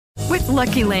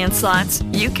Lucky Land Slots,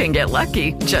 you can get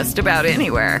lucky just about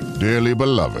anywhere. Dearly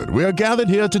beloved, we are gathered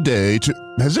here today to...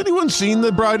 Has anyone seen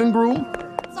the bride and groom?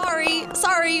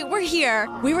 Sorry, we're here.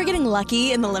 We were getting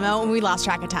lucky in the limo and we lost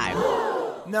track of time.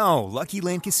 No, Lucky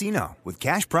Land Casino, with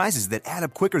cash prizes that add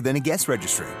up quicker than a guest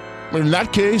registry. In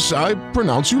that case, I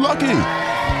pronounce you lucky.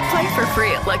 Play for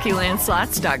free at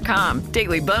LuckyLandSlots.com.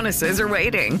 Daily bonuses are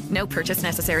waiting. No purchase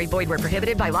necessary. Void where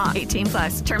prohibited by law.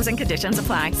 18+. Terms and conditions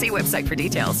apply. See website for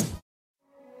details.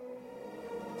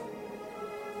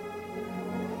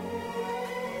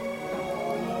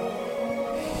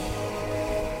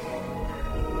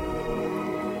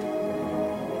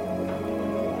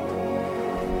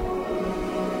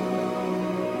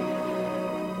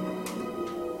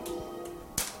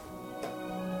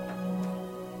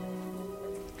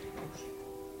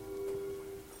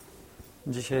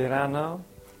 Dzisiaj rano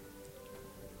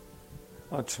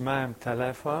otrzymałem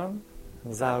telefon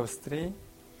z Austrii,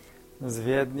 z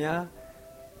Wiednia.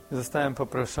 Zostałem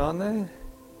poproszony,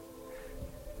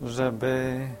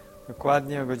 żeby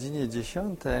dokładnie o godzinie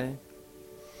 10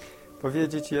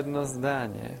 powiedzieć jedno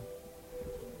zdanie.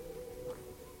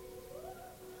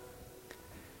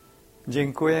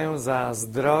 Dziękuję za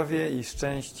zdrowie i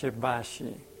szczęście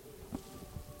Basi.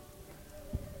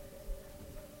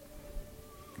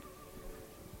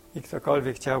 I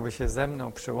ktokolwiek chciałby się ze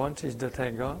mną przyłączyć do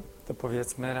tego, to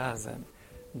powiedzmy razem.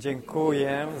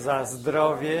 Dziękuję za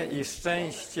zdrowie i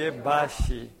szczęście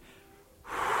Basi.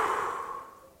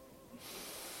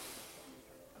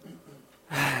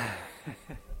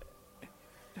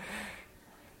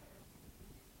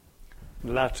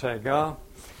 Dlaczego?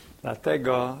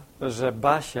 Dlatego, że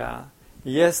Basia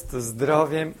jest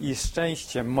zdrowiem i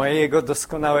szczęściem mojego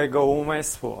doskonałego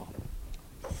umysłu.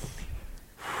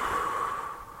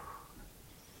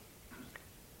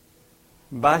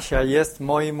 Basia jest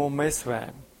moim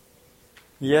umysłem,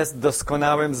 jest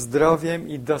doskonałym zdrowiem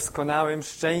i doskonałym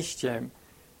szczęściem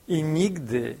i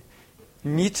nigdy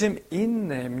niczym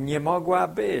innym nie mogła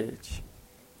być,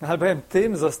 albowiem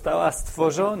tym została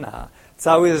stworzona.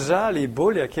 Cały żal i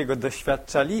ból, jakiego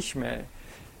doświadczaliśmy,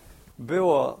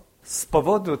 było z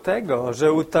powodu tego,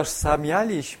 że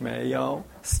utożsamialiśmy ją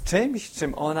z czymś,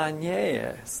 czym ona nie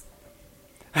jest.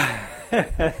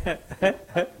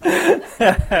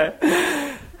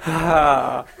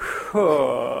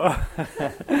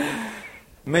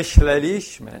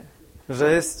 Myśleliśmy,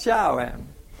 że jest ciałem.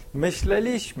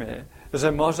 Myśleliśmy,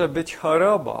 że może być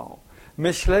chorobą.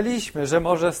 Myśleliśmy, że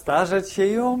może starzeć się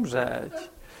i umrzeć.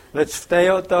 Lecz w tej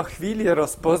oto chwili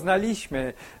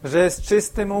rozpoznaliśmy, że jest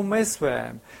czystym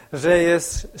umysłem, że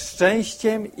jest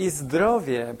szczęściem i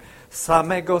zdrowiem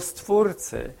samego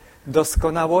Stwórcy,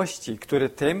 doskonałości, który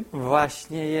tym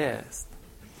właśnie jest.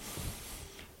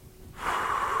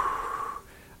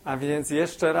 A więc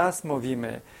jeszcze raz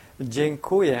mówimy,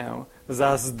 dziękuję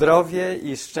za zdrowie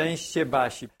i szczęście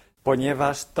Basi,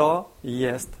 ponieważ to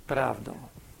jest prawdą.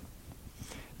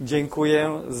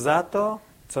 Dziękuję za to,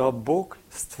 co Bóg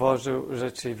stworzył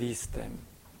rzeczywistym.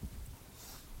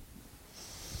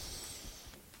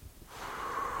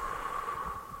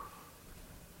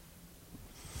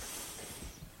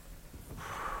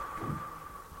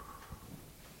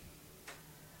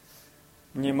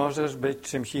 Nie możesz być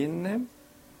czymś innym,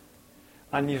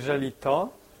 aniżeli to,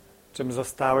 czym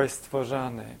zostałeś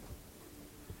stworzony.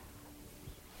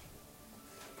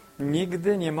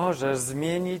 Nigdy nie możesz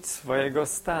zmienić swojego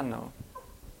stanu.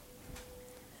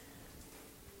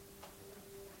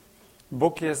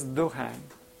 Bóg jest duchem.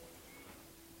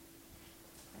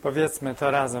 Powiedzmy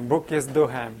to razem. Bóg jest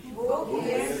duchem. Bóg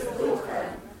jest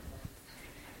duchem.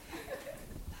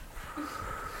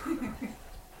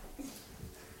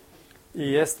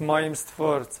 I jest moim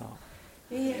Stwórcą.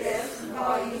 I jest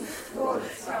moim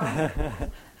Stwórcą.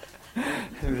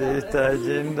 Witaj,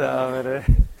 dzień dobry.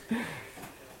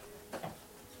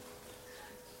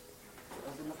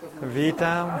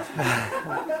 Witam.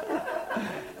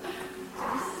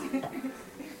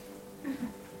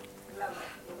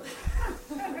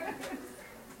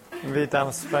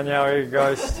 Witam wspaniałych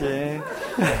gości.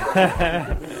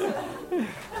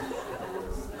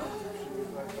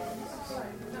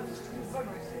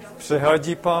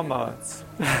 Przychodzi pomoc.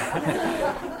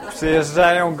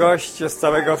 Przyjeżdżają goście z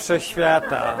całego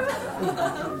wszechświata.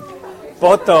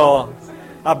 Po to,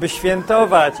 aby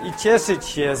świętować i cieszyć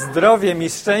się zdrowiem i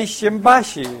szczęściem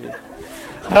Basi.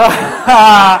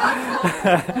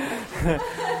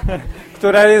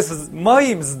 Która jest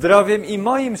moim zdrowiem i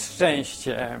moim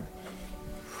szczęściem.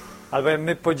 Albowiem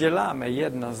my podzielamy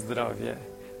jedno zdrowie,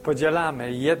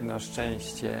 podzielamy jedno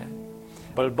szczęście,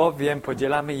 bowiem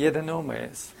podzielamy jeden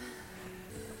umysł.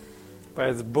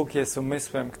 Powiedz, Bóg jest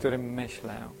umysłem, którym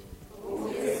myślę.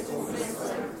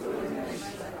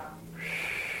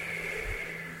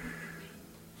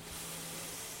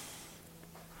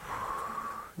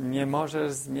 nie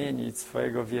możesz zmienić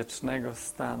swojego wiecznego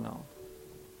stanu.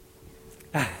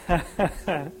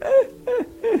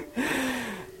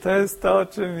 To jest to,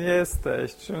 czym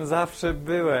jesteś, czym zawsze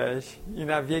byłeś i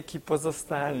na wieki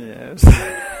pozostaniesz.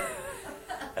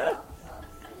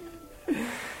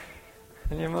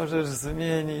 Nie możesz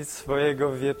zmienić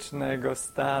swojego wiecznego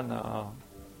stanu.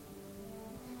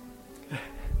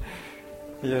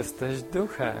 Jesteś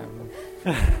duchem.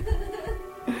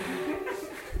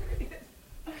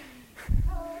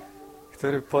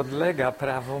 Który podlega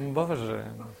prawom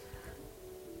Bożym.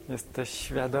 Jesteś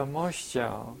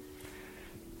świadomością,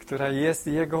 która jest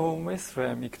Jego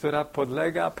umysłem i która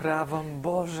podlega prawom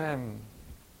Bożym.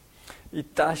 I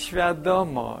ta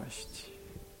świadomość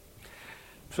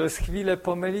przez chwilę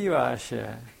pomyliła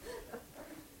się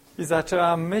i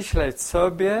zaczęła myśleć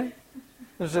sobie,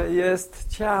 że jest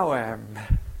ciałem.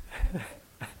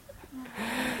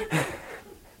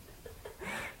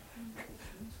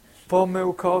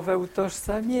 Pomyłkowe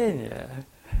utożsamienie.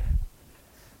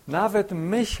 Nawet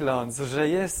myśląc, że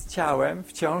jest ciałem,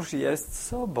 wciąż jest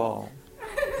sobą.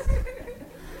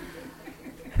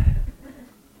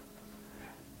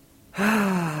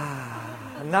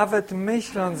 Nawet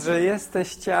myśląc, że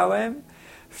jesteś ciałem,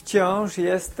 wciąż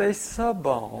jesteś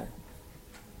sobą.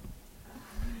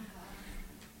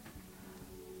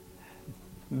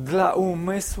 Dla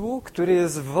umysłu, który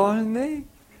jest wolny,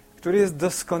 który jest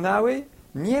doskonały,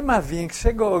 nie ma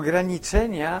większego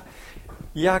ograniczenia,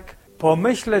 jak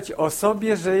pomyśleć o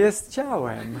sobie, że jest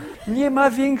ciałem. Nie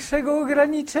ma większego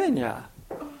ograniczenia.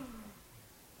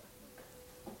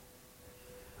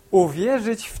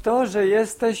 Uwierzyć w to, że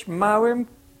jesteś małym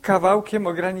kawałkiem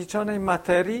ograniczonej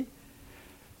materii,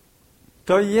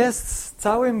 to jest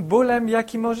całym bólem,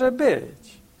 jaki może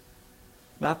być.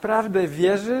 Naprawdę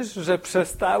wierzysz, że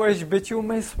przestałeś być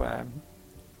umysłem.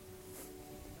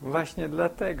 Właśnie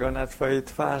dlatego na twojej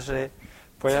twarzy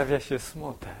pojawia się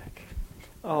smutek.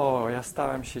 O, ja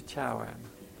stałem się ciałem.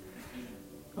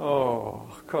 O,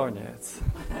 koniec.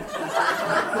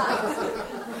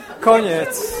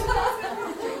 Koniec.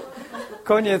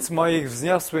 Koniec moich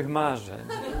wzniosłych marzeń.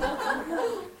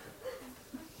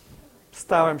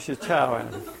 Stałem się ciałem.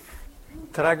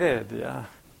 Tragedia.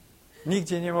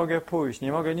 Nigdzie nie mogę pójść,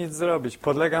 nie mogę nic zrobić.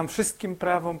 Podlegam wszystkim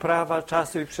prawom prawa,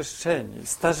 czasu i przestrzeni.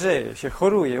 Starzeję się,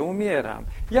 choruję, umieram.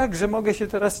 Jakże mogę się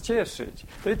teraz cieszyć?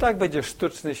 To i tak będzie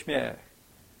sztuczny śmiech.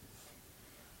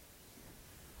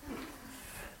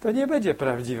 To nie będzie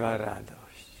prawdziwa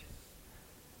radość.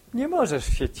 Nie możesz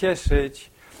się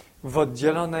cieszyć w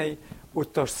oddzielonej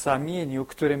utożsamieniu,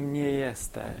 którym nie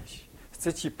jesteś.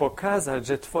 Chcę ci pokazać,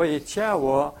 że twoje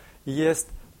ciało jest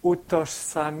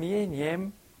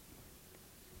utożsamieniem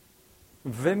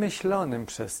wymyślonym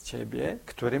przez ciebie,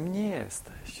 którym nie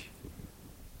jesteś.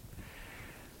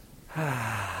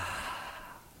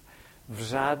 W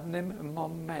żadnym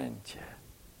momencie.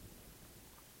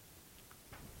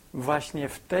 Właśnie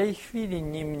w tej chwili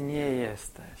nim nie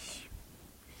jesteś.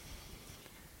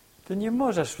 Ty nie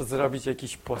możesz zrobić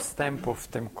jakichś postępów w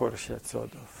tym kursie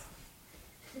cudów.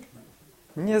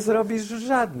 Nie zrobisz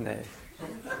żadnych.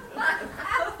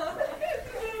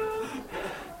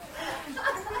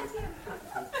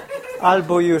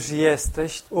 Albo już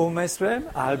jesteś umysłem,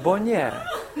 albo nie.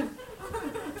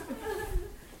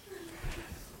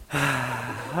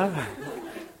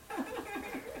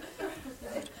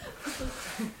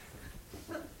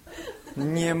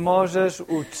 Nie możesz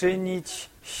uczynić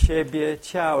siebie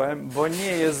ciałem, bo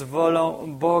nie jest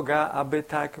wolą Boga, aby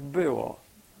tak było.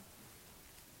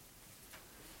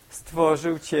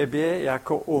 Stworzył ciebie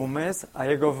jako umysł, a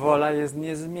Jego wola jest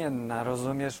niezmienna.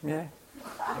 Rozumiesz mnie?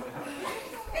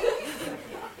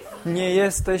 Nie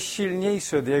jesteś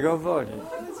silniejszy od Jego woli.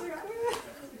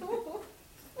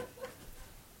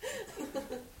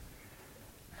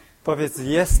 Powiedz,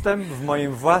 jestem w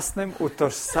moim własnym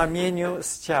utożsamieniu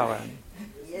z ciałem.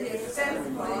 Jestem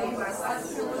w moim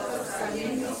własnym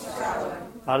utożsamieniu z ciałem.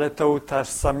 Ale to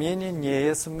utożsamienie nie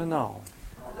jest mną.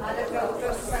 Ale to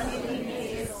utożsamienie nie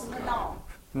jest mną.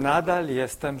 Nadal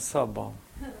jestem sobą.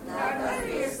 Nadal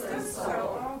jestem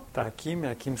sobą. Takim,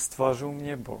 jakim stworzył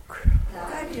mnie Bóg.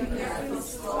 Takim, jakim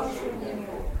stworzył mnie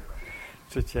Bóg.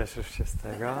 Czy cieszysz się z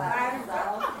tego?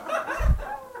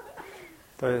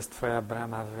 To jest twoja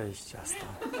brama wyjścia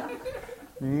stąd.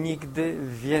 Nigdy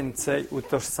więcej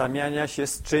utożsamiania się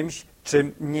z czymś,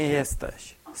 czym nie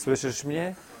jesteś. Słyszysz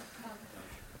mnie?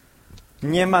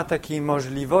 Nie ma takiej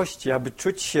możliwości, aby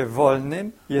czuć się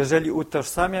wolnym, jeżeli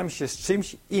utożsamiam się z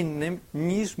czymś innym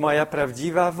niż moja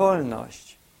prawdziwa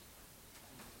wolność.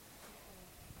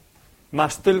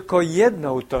 Masz tylko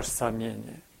jedno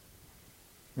utożsamienie.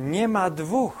 Nie ma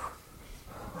dwóch.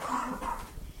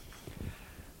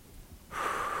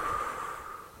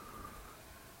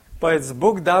 Powiedz,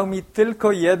 Bóg dał mi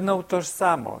tylko jedną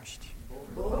tożsamość.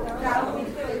 Bóg dał mi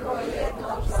tylko jedną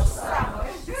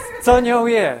tożsamość. Co nią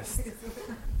jest?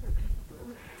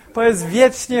 Powiedz,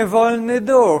 wiecznie wolny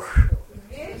duch.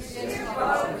 Wiecznie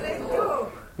wolny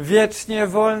duch. Wiecznie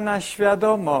wolna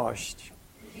świadomość.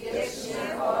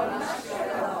 Wiecznie wolna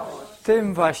świadomość.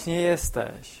 Tym właśnie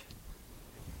jesteś.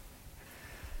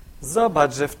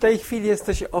 Zobacz, że w tej chwili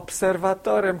jesteś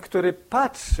obserwatorem, który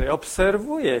patrzy,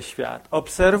 obserwuje świat,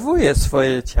 obserwuje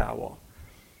swoje ciało.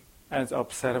 A więc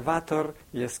obserwator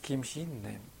jest kimś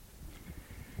innym.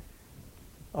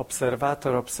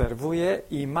 Obserwator obserwuje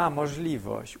i ma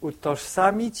możliwość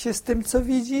utożsamić się z tym, co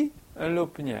widzi,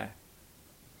 lub nie.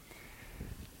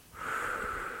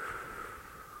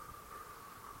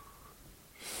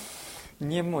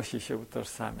 Nie musi się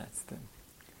utożsamiać z tym.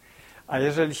 A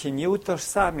jeżeli się nie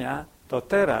utożsamia, to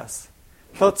teraz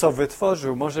to, co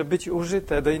wytworzył, może być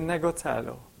użyte do innego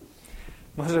celu.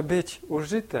 Może być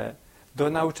użyte do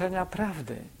nauczania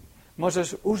prawdy.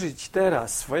 Możesz użyć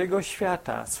teraz swojego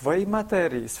świata, swojej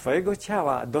materii, swojego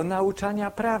ciała do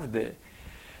nauczania prawdy,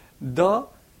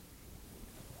 do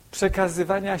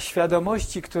przekazywania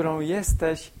świadomości, którą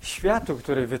jesteś, światu,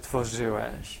 który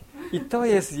wytworzyłeś. I to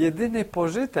jest jedyny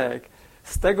pożytek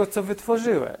z tego, co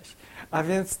wytworzyłeś. A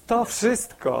więc to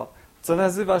wszystko, co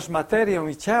nazywasz materią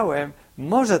i ciałem,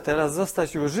 może teraz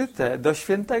zostać użyte do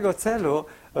świętego celu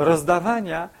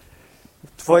rozdawania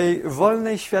Twojej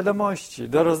wolnej świadomości,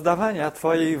 do rozdawania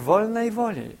Twojej wolnej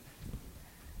woli.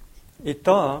 I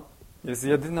to jest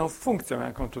jedyną funkcją,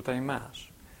 jaką tutaj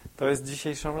masz. To jest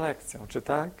dzisiejszą lekcją, czy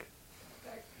tak?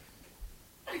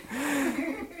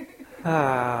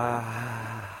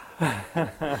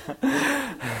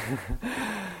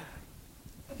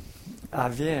 A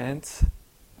więc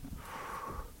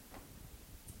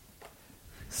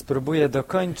spróbuję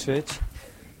dokończyć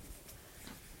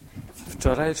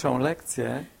wczorajszą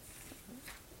lekcję,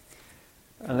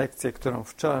 którą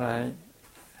wczoraj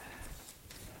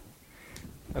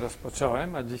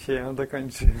rozpocząłem, a dzisiaj ją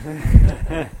dokończymy.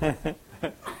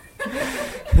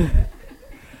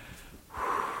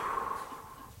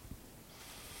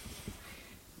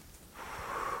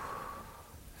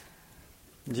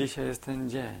 Dzisiaj jest ten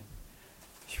dzień.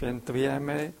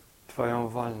 Świętujemy Twoją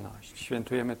wolność.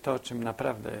 Świętujemy to, czym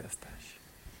naprawdę jesteś.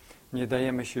 Nie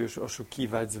dajemy się już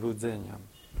oszukiwać złudzeniom,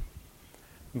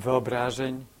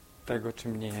 wyobrażeń tego,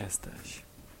 czym nie jesteś.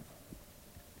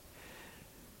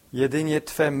 Jedynie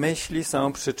Twe myśli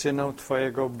są przyczyną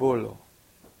Twojego bólu.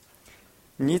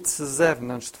 Nic z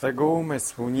zewnątrz Twego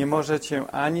umysłu nie może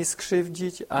Cię ani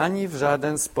skrzywdzić, ani w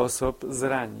żaden sposób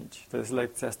zranić. To jest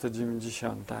lekcja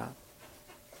 190.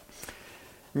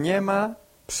 Nie ma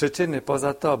przyczyny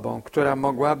poza Tobą, która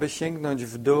mogłaby sięgnąć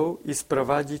w dół i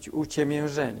sprowadzić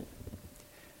uciemiężenie.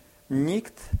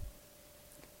 Nikt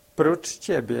prócz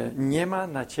Ciebie nie ma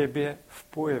na Ciebie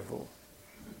wpływu.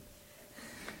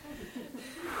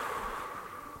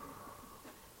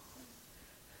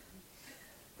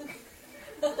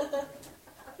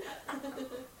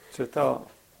 Czy to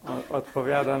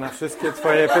odpowiada na wszystkie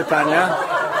Twoje pytania?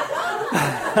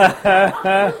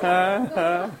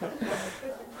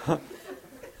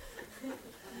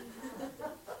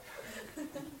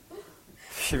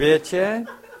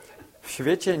 W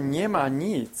świecie nie ma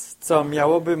nic, co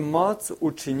miałoby moc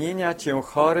uczynienia Cię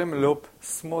chorym lub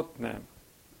smutnym.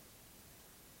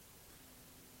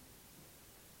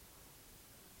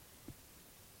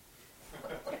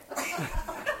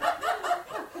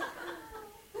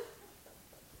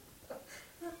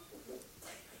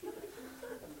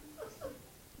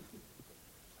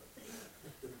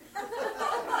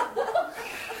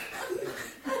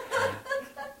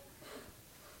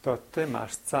 To Ty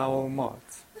masz całą moc,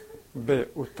 by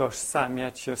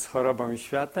utożsamiać się z chorobą i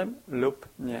światem lub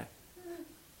nie.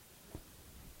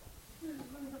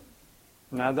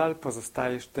 Nadal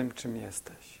pozostajesz tym, czym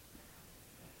jesteś.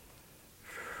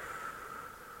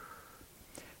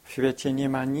 W świecie nie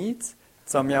ma nic,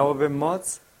 co miałoby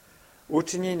moc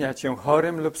uczynienia Cię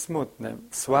chorym lub smutnym,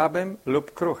 słabym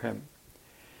lub kruchym.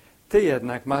 Ty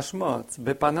jednak masz moc,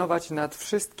 by panować nad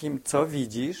wszystkim, co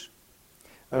widzisz,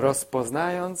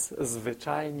 rozpoznając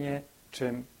zwyczajnie,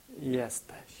 czym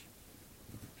jesteś.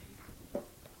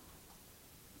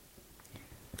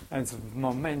 A więc w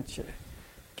momencie,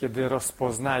 kiedy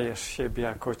rozpoznajesz siebie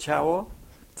jako ciało,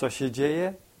 co się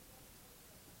dzieje?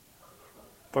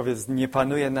 Powiedz, nie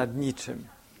panuję nad niczym.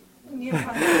 Nie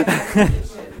panuję nad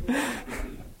niczym.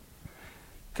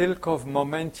 Tylko w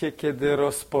momencie, kiedy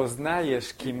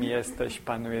rozpoznajesz, kim jesteś,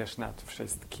 panujesz nad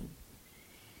wszystkim.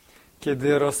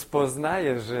 Kiedy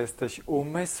rozpoznajesz, że jesteś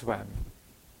umysłem,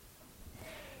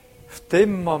 w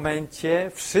tym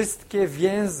momencie wszystkie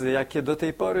więzy, jakie do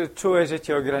tej pory czułeś, że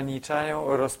cię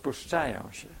ograniczają,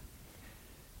 rozpuszczają się.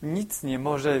 Nic nie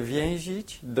może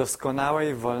więzić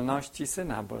doskonałej wolności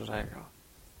Syna Bożego.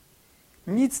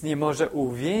 Nic nie może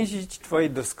uwięzić twojej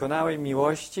doskonałej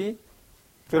miłości,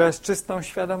 która jest czystą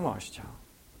świadomością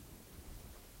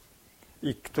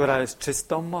i która jest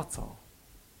czystą mocą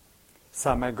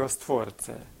samego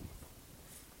Stwórcy.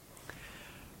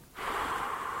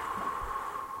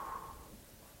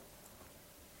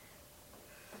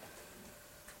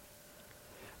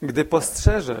 Gdy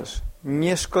postrzeżesz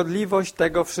nieszkodliwość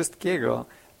tego wszystkiego,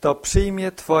 to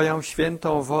przyjmie twoją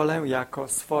świętą wolę jako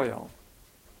swoją.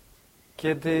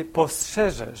 Kiedy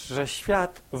postrzeżesz, że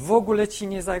świat w ogóle ci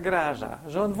nie zagraża,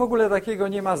 że on w ogóle takiego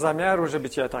nie ma zamiaru, żeby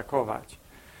cię atakować.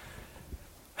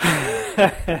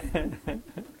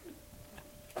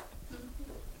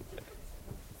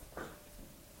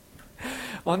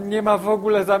 On nie ma w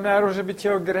ogóle zamiaru, żeby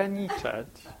cię ograniczać.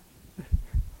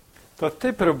 To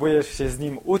ty próbujesz się z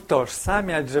nim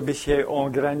utożsamiać, żeby się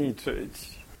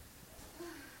ograniczyć.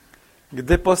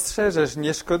 Gdy postrzeżesz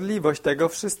nieszkodliwość tego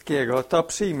wszystkiego, to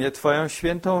przyjmie twoją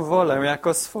świętą wolę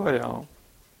jako swoją.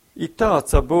 I to,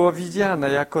 co było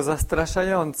widziane jako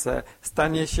zastraszające,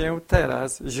 stanie się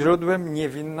teraz źródłem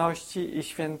niewinności i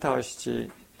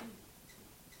świętości.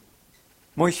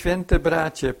 Mój święty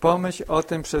bracie, pomyśl o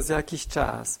tym przez jakiś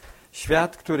czas.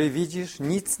 Świat, który widzisz,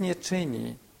 nic nie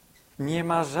czyni. Nie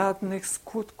ma żadnych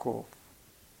skutków.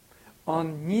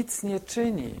 On nic nie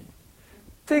czyni.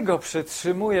 Ty go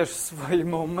przytrzymujesz w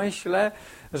swoim umyśle,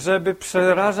 żeby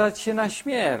przerażać się na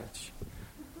śmierć.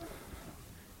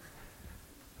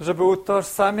 Żeby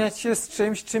utożsamiać się z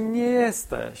czymś, czym nie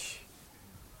jesteś.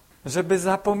 Żeby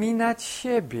zapominać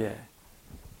siebie.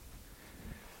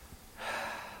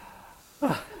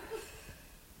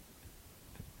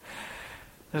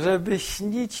 Żeby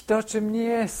śnić to, czym nie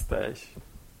jesteś.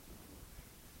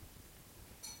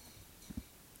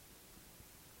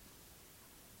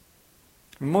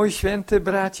 Mój święty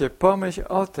bracie, pomyśl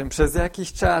o tym przez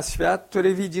jakiś czas. Świat,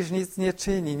 który widzisz, nic nie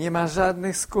czyni, nie ma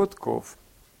żadnych skutków.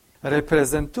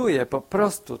 Reprezentuje po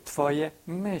prostu twoje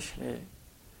myśli.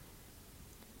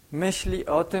 Myśli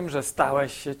o tym, że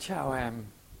stałeś się ciałem.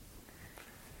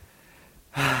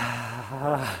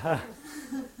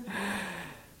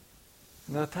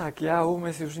 No tak, ja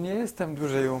umysł już nie jestem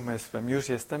dłużej umysłem, już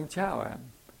jestem ciałem.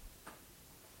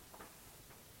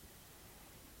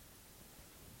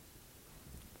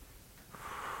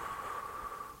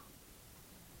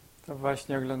 To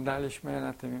właśnie oglądaliśmy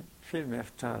na tym filmie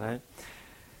wczoraj.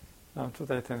 Mam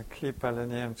tutaj ten klip, ale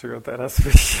nie wiem, czy go teraz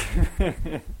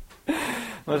wyślemy.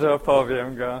 Może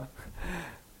opowiem go.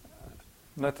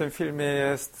 Na tym filmie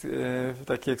jest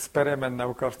taki eksperyment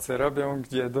naukowcy robią,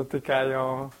 gdzie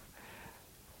dotykają...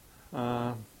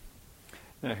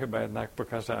 nie, chyba jednak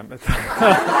pokażemy to.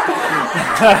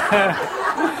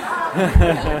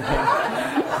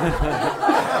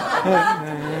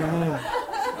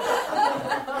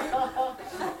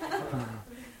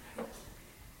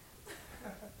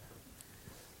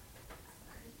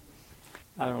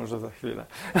 Ale może za chwilę.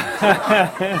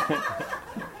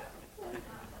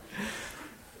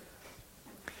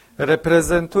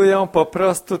 Reprezentują po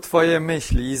prostu twoje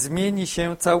myśli i zmieni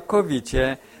się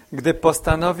całkowicie, gdy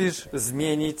postanowisz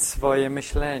zmienić swoje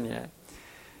myślenie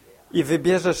i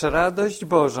wybierzesz radość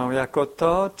Bożą jako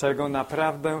to, czego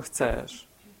naprawdę chcesz.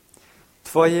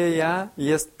 Twoje ja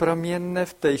jest promienne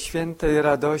w tej świętej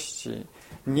radości,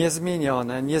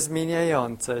 niezmienione,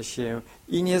 niezmieniające się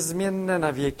i niezmienne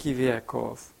na wieki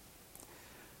wieków.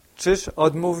 Czyż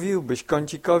odmówiłbyś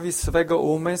kącikowi swego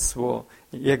umysłu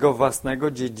jego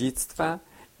własnego dziedzictwa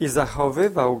i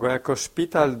zachowywał go jako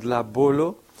szpital dla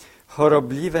bólu,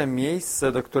 chorobliwe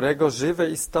miejsce, do którego żywe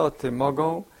istoty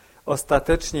mogą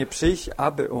ostatecznie przyjść,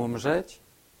 aby umrzeć?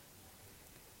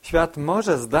 Świat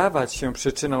może zdawać się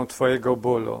przyczyną twojego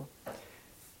bólu,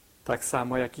 tak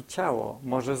samo jak i ciało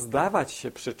może zdawać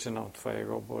się przyczyną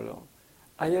twojego bólu,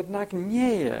 a jednak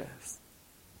nie jest.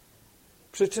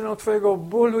 Przyczyną twojego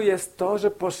bólu jest to,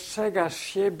 że postrzegasz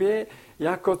siebie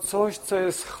jako coś, co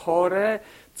jest chore,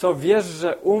 co wiesz,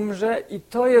 że umrze i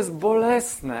to jest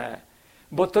bolesne,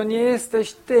 bo to nie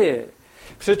jesteś ty.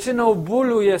 Przyczyną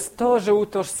bólu jest to, że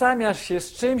utożsamiasz się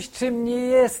z czymś, czym nie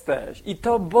jesteś i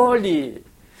to boli.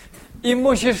 I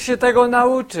musisz się tego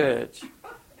nauczyć.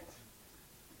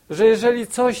 Że jeżeli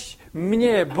coś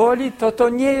mnie boli, to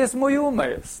nie jest mój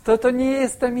umysł, to nie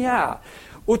jestem ja.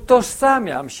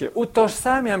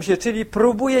 Utożsamiam się, czyli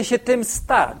próbuję się tym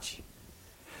stać.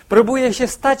 Próbuję się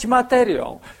stać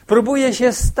materią, próbuję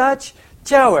się stać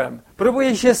ciałem,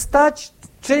 próbuję się stać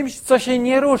czymś, co się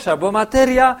nie rusza, bo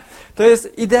materia to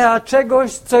jest idea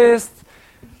czegoś, co jest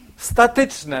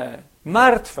statyczne,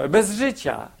 martwe, bez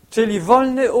życia, czyli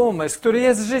wolny umysł, który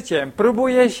jest życiem,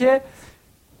 próbuje się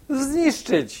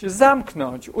zniszczyć,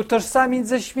 zamknąć, utożsamić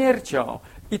ze śmiercią.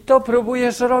 I to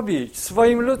próbujesz robić w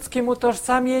swoim ludzkim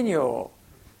utożsamieniu.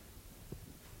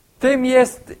 Tym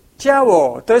jest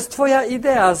ciało, to jest twoja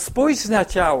idea, spójrz na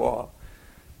ciało.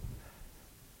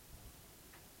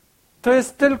 To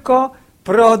jest tylko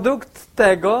produkt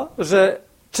tego, że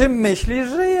czym myślisz,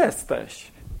 że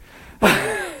jesteś.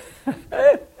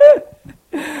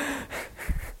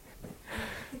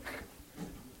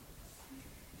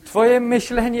 Twoje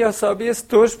myślenie o sobie jest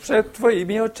tuż przed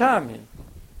twoimi oczami.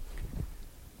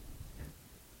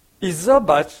 I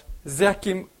zobacz, z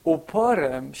jakim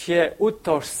uporem się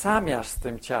utożsamiasz z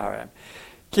tym ciałem.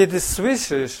 Kiedy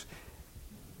słyszysz,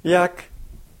 jak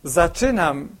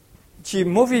zaczynam ci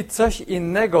mówić coś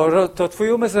innego, to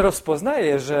twój umysł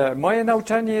rozpoznaje, że moje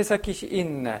nauczanie jest jakieś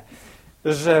inne,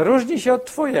 że różni się od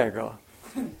twojego.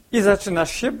 I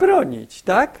zaczynasz się bronić,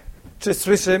 tak? Czy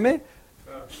słyszymy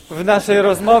w naszej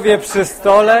rozmowie przy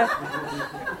stole?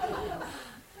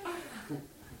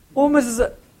 Umysł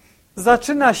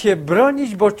zaczyna się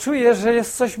bronić, bo czuje, że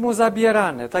jest coś mu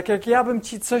zabierane. Tak jak ja bym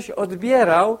ci coś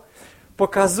odbierał,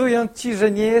 pokazując ci,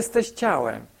 że nie jesteś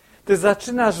ciałem. Ty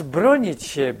zaczynasz bronić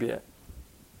siebie,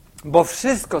 bo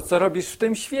wszystko, co robisz w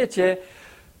tym świecie,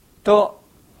 to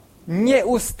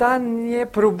nieustannie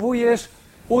próbujesz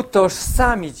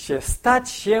utożsamić się,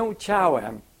 stać się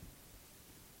ciałem.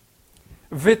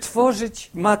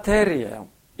 Wytworzyć materię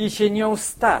i się nią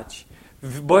stać,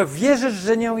 bo wierzysz,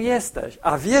 że nią jesteś,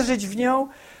 a wierzyć w nią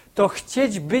to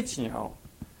chcieć być nią.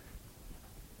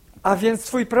 A więc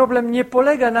twój problem nie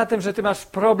polega na tym, że ty masz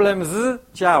problem z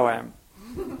ciałem.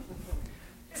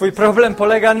 Twój problem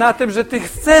polega na tym, że ty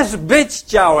chcesz być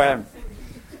ciałem.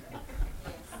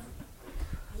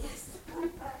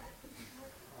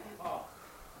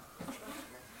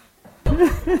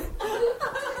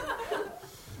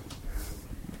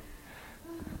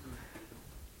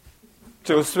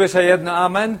 Czy usłyszę jedno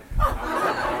amen?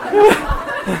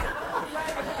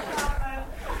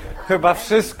 Chyba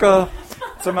wszystko,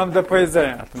 co mam do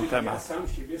powiedzenia na ten temat. Ja sam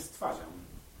siebie stwarzam.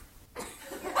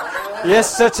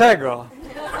 Jeszcze czego?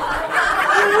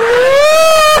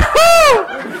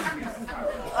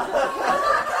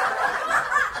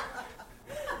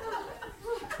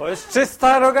 To jest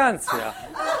czysta arogancja.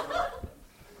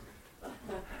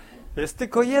 Jest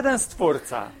tylko jeden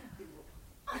Stwórca.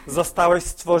 Zostałeś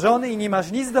stworzony i nie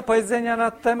masz nic do powiedzenia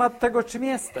na temat tego, czym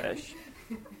jesteś.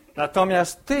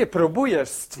 Natomiast ty próbujesz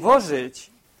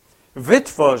stworzyć,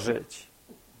 wytworzyć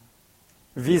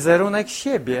wizerunek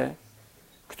siebie,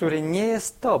 który nie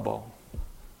jest tobą.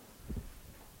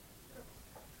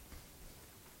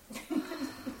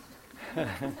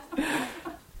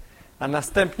 A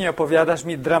następnie opowiadasz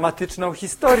mi dramatyczną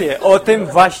historię o tym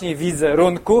właśnie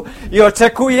wizerunku i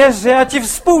oczekujesz, że ja ci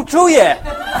współczuję.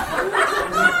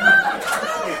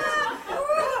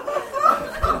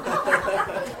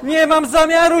 Nie mam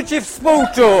zamiaru ci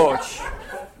współczuć.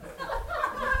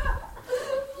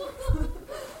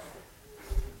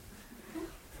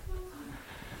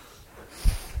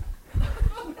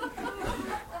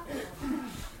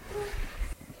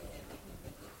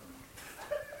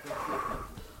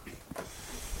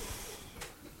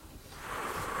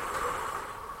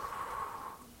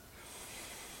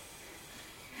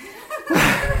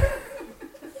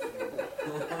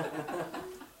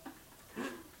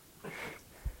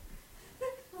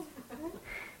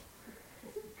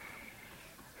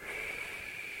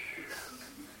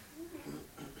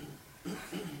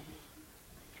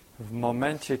 W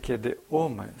momencie, kiedy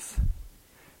umysł,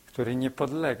 który nie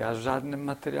podlega żadnym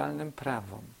materialnym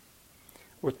prawom,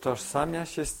 utożsamia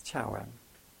się z ciałem,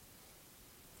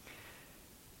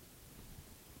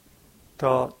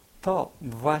 to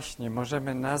właśnie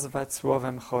możemy nazwać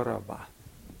słowem choroba.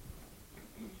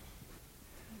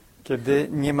 Kiedy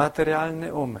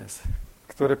niematerialny umysł,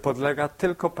 który podlega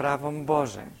tylko prawom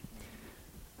Bożym,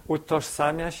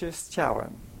 utożsamia się z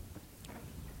ciałem,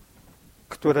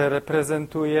 które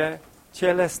reprezentuje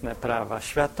cielesne prawa,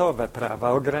 światowe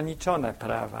prawa, ograniczone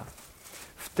prawa.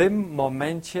 W tym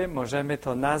momencie możemy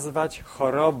to nazwać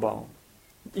chorobą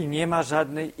i nie ma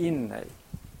żadnej innej.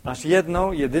 Masz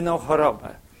jedną, jedyną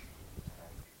chorobę.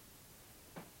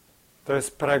 To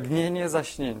jest pragnienie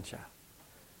zaśnięcia.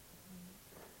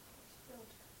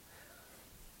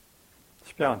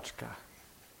 Śpiączka.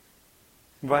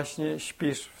 Właśnie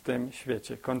śpisz w tym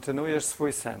świecie, kontynuujesz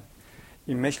swój sen.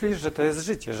 I myślisz, że to jest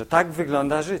życie, że tak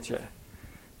wygląda życie.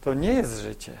 To nie jest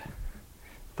życie.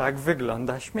 Tak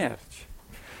wygląda śmierć.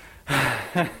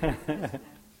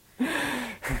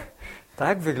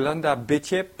 Tak wygląda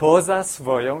bycie poza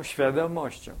swoją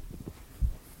świadomością.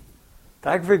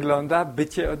 Tak wygląda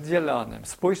bycie oddzielonym.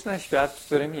 Spójrz na świat, w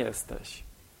którym jesteś.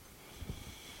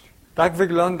 Tak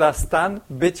wygląda stan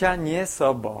bycia nie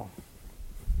sobą.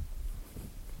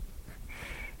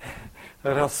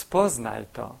 Rozpoznaj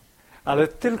to, ale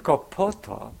tylko po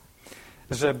to,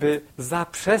 żeby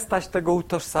zaprzestać tego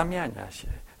utożsamiania się,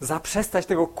 zaprzestać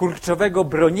tego kurczowego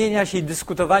bronienia się i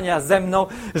dyskutowania ze mną,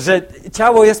 że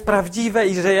ciało jest prawdziwe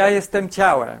i że ja jestem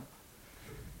ciałem.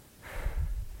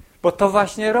 Bo to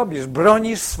właśnie robisz,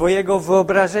 bronisz swojego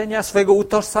wyobrażenia, swojego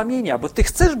utożsamienia, bo ty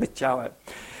chcesz być ciałem.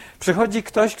 Przychodzi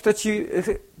ktoś, kto ci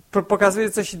pokazuje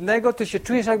coś innego, ty się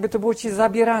czujesz, jakby to było ci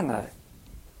zabierane.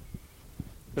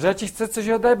 Że ja ci chcę coś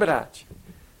odebrać.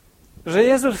 Że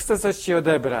Jezus chce coś ci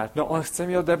odebrać. No On chce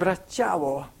mi odebrać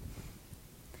ciało.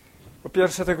 Po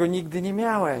pierwsze, tego nigdy nie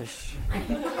miałeś.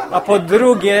 A po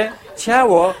drugie,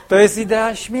 ciało to jest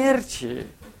idea śmierci.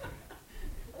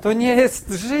 To nie jest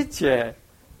życie.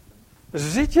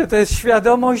 Życie to jest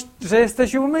świadomość, że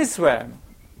jesteś umysłem,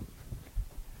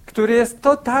 który jest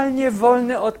totalnie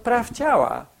wolny od praw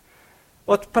ciała,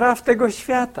 od praw tego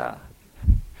świata,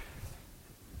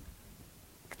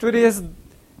 który jest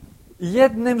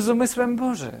jednym z umysłem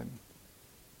Bożym.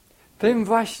 Tym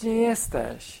właśnie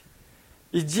jesteś.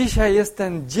 I dzisiaj jest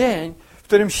ten dzień, w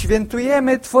którym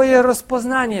świętujemy Twoje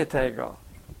rozpoznanie tego.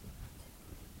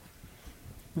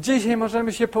 Dzisiaj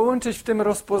możemy się połączyć w tym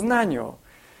rozpoznaniu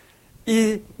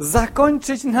i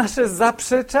zakończyć nasze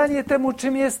zaprzeczanie temu,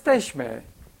 czym jesteśmy.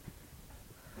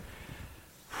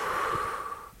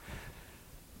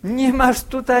 Nie masz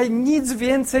tutaj nic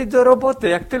więcej do roboty,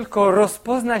 jak tylko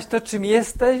rozpoznać to, czym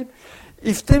jesteś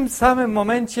i w tym samym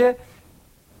momencie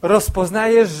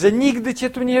rozpoznajesz, że nigdy cię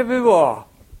tu nie było.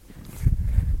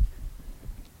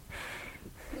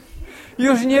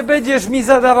 Już nie będziesz mi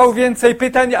zadawał więcej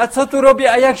pytań, a co tu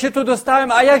robię, a jak się tu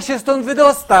dostałem, a jak się stąd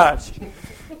wydostać.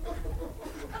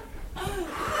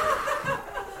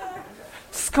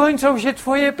 Skończą się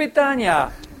twoje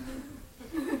pytania.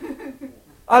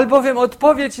 Albowiem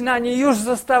odpowiedź na nie już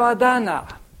została dana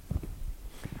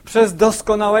przez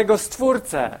doskonałego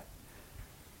Stwórcę,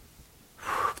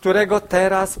 którego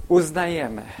teraz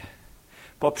uznajemy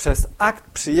poprzez akt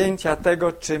przyjęcia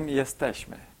tego, czym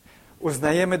jesteśmy.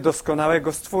 Uznajemy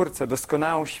doskonałego Stwórcę,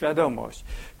 doskonałą świadomość,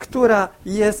 która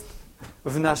jest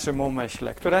w naszym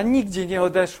umyśle, która nigdzie nie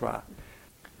odeszła.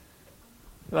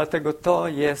 Dlatego to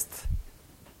jest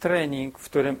trening, w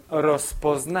którym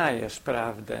rozpoznajesz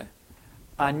prawdę,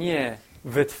 a nie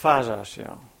wytwarzasz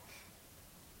ją.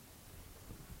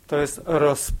 To jest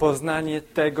rozpoznanie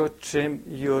tego, czym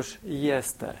już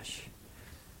jesteś.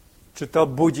 Czy to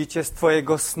budzi cię z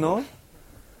twojego snu?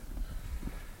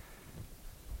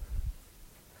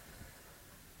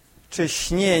 Czy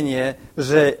śnienie,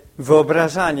 że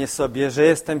wyobrażanie sobie, że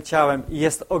jestem ciałem,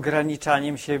 jest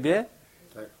ograniczaniem siebie?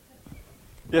 Tak.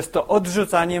 Jest to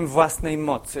odrzucaniem własnej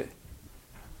mocy.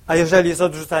 A jeżeli jest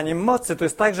odrzucaniem mocy, to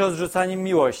jest także odrzucaniem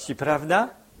miłości, prawda?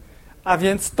 A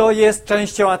więc to jest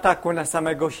częścią ataku na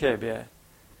samego siebie.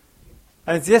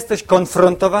 A więc jesteś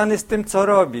konfrontowany z tym, co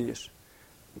robisz.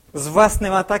 Z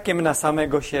własnym atakiem na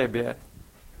samego siebie.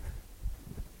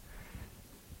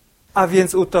 A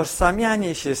więc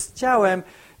utożsamianie się z ciałem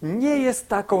nie jest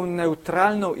taką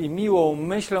neutralną i miłą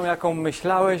myślą, jaką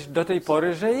myślałeś do tej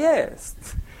pory, że jest.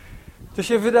 To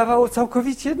się wydawało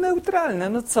całkowicie neutralne.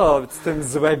 No co z tym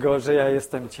złego, że ja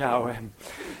jestem ciałem?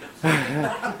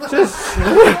 Przecież...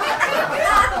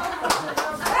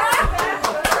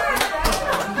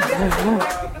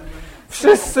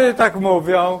 Wszyscy tak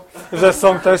mówią, że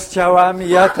są też ciałami,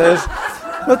 ja też.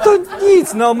 No to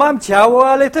nic, no mam ciało,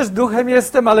 ale też duchem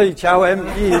jestem, ale i ciałem.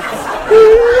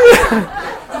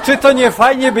 Czy to nie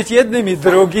fajnie być jednym i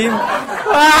drugim?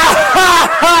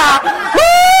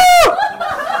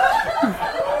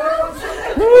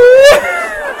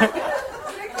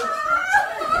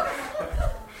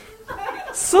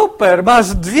 Super, masz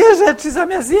dwie rzeczy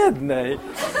zamiast jednej.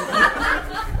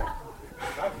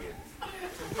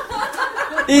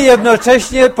 I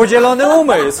jednocześnie podzielony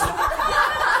umysł.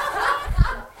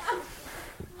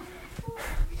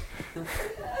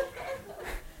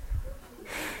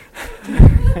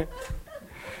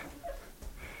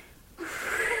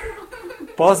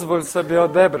 Pozwól sobie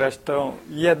odebrać tą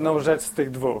jedną rzecz z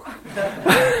tych dwóch.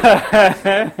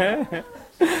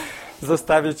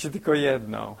 Zostawię ci tylko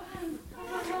jedną.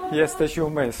 Jesteś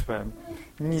umysłem.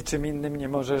 Niczym innym nie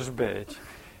możesz być.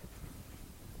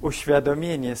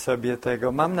 Uświadomienie sobie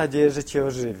tego, mam nadzieję, że cię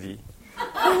ożywi.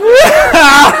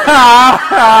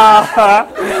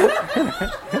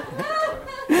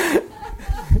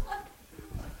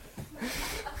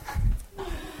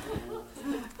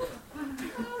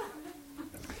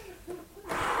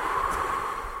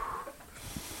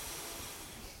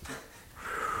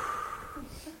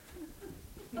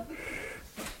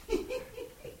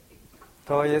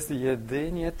 to jest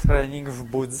jedynie trening w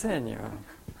budzeniu,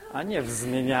 a nie w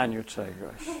zmienianiu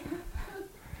czegoś.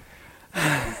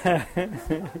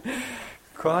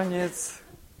 Koniec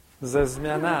ze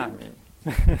zmianami.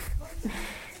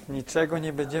 Niczego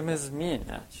nie będziemy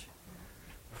zmieniać.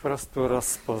 Po prostu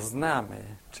rozpoznamy,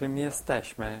 czym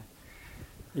jesteśmy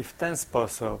i w ten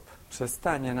sposób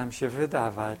przestanie nam się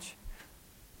wydawać,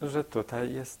 że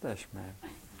tutaj jesteśmy.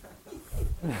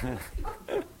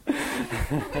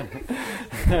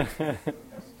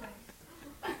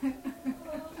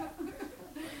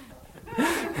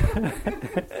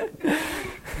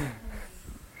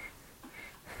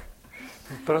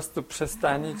 Po prostu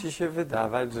przestanie ci się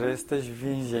wydawać, że jesteś w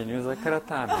więzieniu za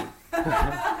kratami.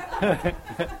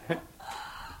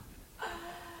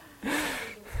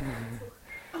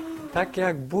 Tak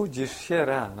jak budzisz się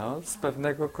rano z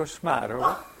pewnego koszmaru.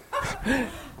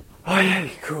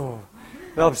 Ojejku,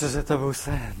 dobrze, że to był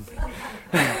sen.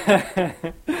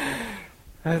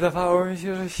 Wydawało mi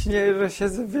się, że śnię, że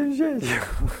siedzę w więzieniu.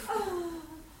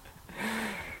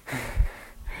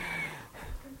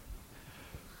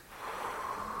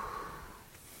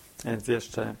 Więc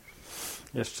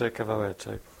jeszcze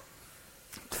kawałeczek.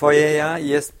 Twoje ja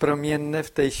jest promienne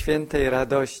w tej świętej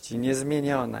radości,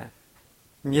 niezmienione,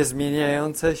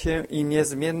 niezmieniające się i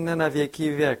niezmienne na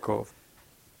wieki wieków.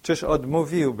 Czyż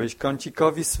odmówiłbyś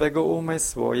kącikowi swego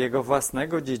umysłu, jego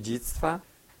własnego dziedzictwa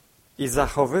i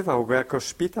zachowywał go jako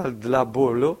szpital dla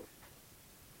bólu?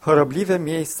 Chorobliwe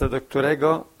miejsce, do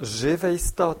którego żywe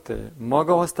istoty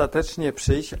mogą ostatecznie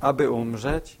przyjść, aby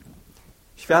umrzeć?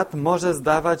 Świat może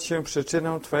zdawać się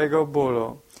przyczyną twojego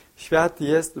bólu. Świat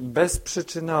jest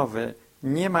bezprzyczynowy,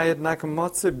 nie ma jednak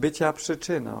mocy bycia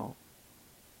przyczyną.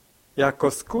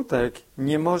 Jako skutek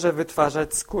nie może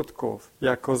wytwarzać skutków.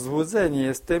 Jako złudzenie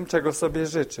jest tym, czego sobie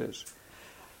życzysz.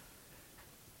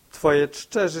 Twoje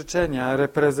czcze życzenia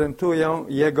reprezentują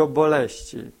jego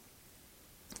boleści.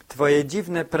 Twoje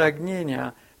dziwne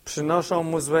pragnienia przynoszą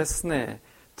mu złe sny.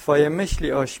 Twoje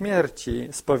myśli o śmierci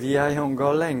spowijają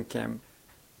go lękiem,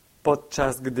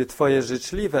 podczas gdy twoje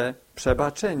życzliwe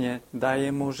przebaczenie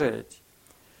daje mu żyć.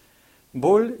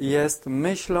 Ból jest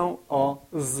myślą o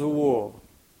złu.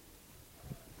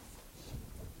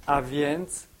 A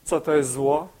więc, co to jest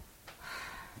zło?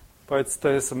 Powiedz, to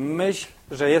jest myśl,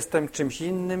 że jestem czymś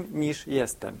innym niż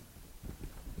jestem.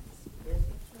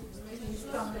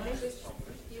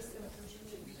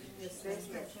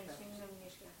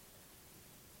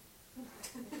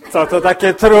 Co to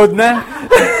takie trudne?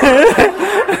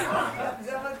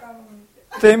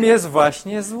 Tym jest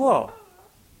właśnie zło.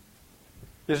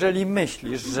 Jeżeli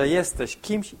myślisz, że jesteś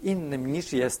kimś innym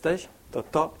niż jesteś, to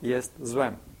to jest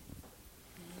złem.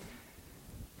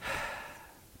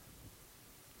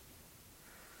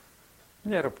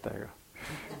 Nie rób tego.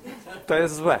 To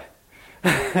jest złe.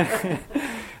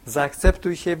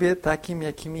 Zaakceptuj siebie takim,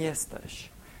 jakim jesteś.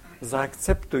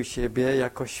 Zaakceptuj siebie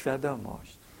jako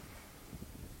świadomość.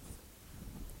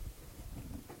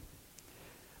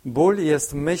 Ból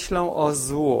jest myślą o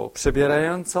złu,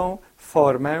 przybierającą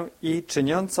formę i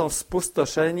czyniącą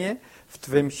spustoszenie w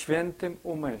twym świętym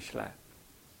umyśle.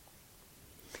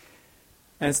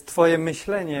 Więc twoje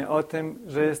myślenie o tym,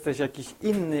 że jesteś jakiś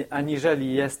inny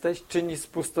aniżeli jesteś, czyni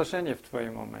spustoszenie w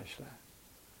twoim umyśle.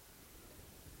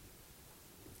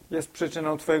 Jest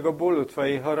przyczyną twojego bólu,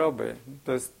 twojej choroby.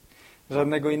 To jest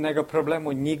żadnego innego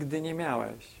problemu nigdy nie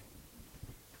miałeś.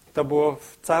 To było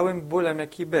całym bólem,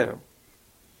 jaki był.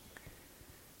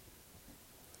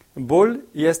 Ból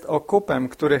jest okupem,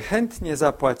 który chętnie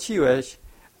zapłaciłeś,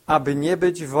 aby nie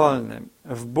być wolnym.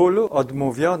 W bólu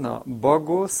odmówiono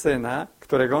Bogu Syna,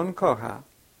 którego On kocha.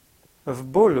 W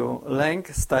bólu lęk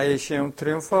staje się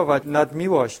triumfować nad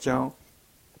miłością,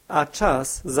 a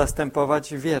czas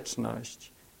zastępować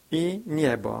wieczność i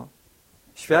niebo.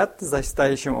 Świat zaś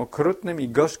staje się okrutnym i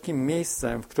gorzkim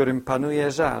miejscem, w którym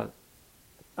panuje żal,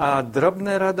 a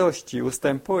drobne radości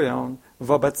ustępują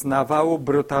wobec nawału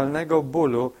brutalnego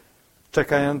bólu,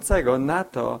 czekającego na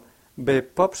to, by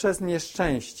poprzez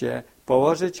nieszczęście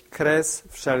położyć kres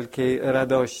wszelkiej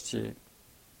radości.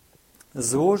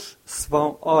 Złóż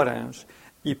swą oręż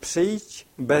i przyjdź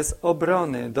bez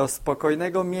obrony do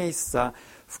spokojnego miejsca,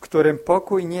 w którym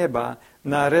pokój nieba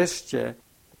nareszcie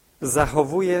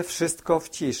zachowuje wszystko w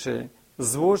ciszy.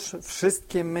 Złóż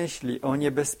wszystkie myśli o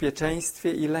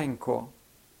niebezpieczeństwie i lęku.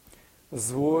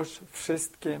 Złóż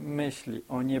wszystkie myśli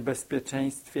o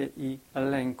niebezpieczeństwie i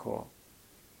lęku.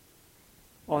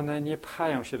 One nie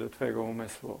pchają się do twojego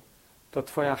umysłu. To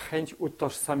twoja chęć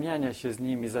utożsamiania się z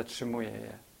nimi zatrzymuje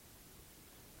je.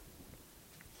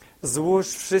 Złóż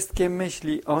wszystkie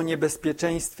myśli o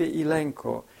niebezpieczeństwie i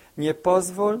lęku. Nie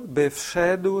pozwól, by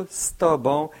wszedł z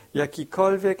tobą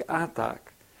jakikolwiek atak.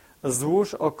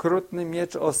 Złóż okrutny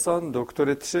miecz osądu,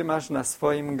 który trzymasz na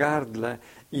swoim gardle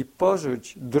i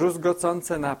porzuć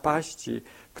druzgocące napaści,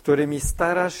 którymi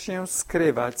starasz się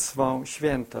skrywać swą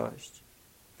świętość.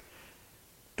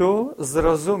 Tu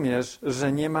zrozumiesz,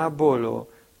 że nie ma bólu.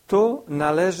 Tu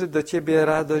należy do ciebie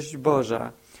radość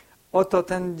Boża. Oto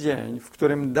ten dzień, w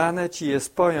którym dane ci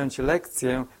jest pojąć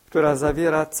lekcję, która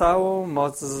zawiera całą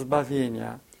moc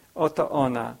zbawienia. Oto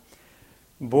ona.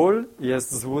 Ból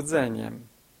jest złudzeniem.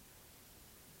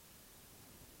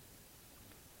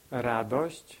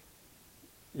 Radość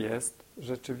jest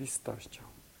rzeczywistością.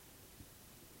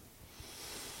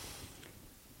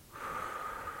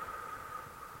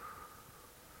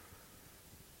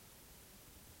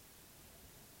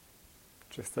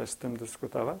 Czy chcesz z tym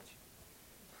dyskutować?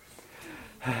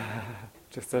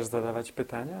 Czy chcesz zadawać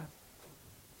pytania?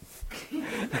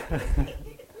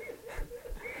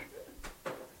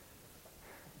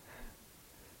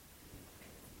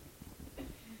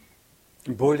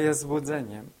 Ból jest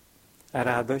złudzeniem.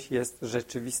 Radość jest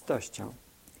rzeczywistością.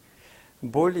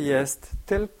 Ból jest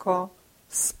tylko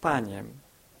spaniem,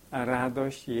 a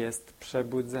radość jest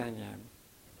przebudzeniem.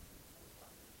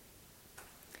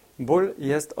 Ból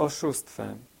jest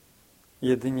oszustwem,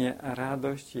 jedynie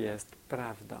radość jest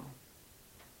prawdą.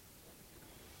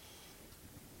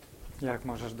 Jak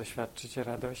możesz doświadczyć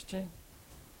radości?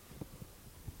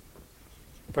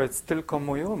 Powiedz, tylko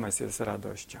mój umysł jest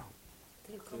radością.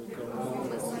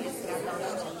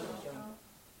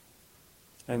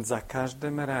 Więc za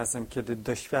każdym razem, kiedy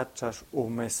doświadczasz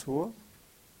umysłu,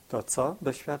 to co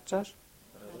doświadczasz?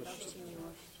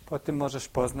 Po tym możesz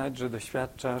poznać, że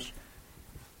doświadczasz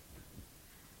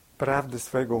prawdy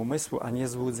swojego umysłu, a nie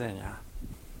złudzenia.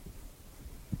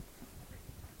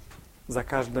 Za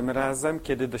każdym razem,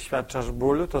 kiedy doświadczasz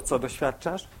bólu, to co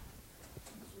doświadczasz?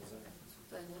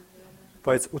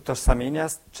 Powiedz, utożsamienia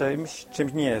z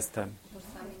czymś nie jestem.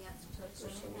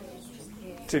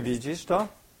 Czy widzisz to?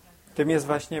 Tym jest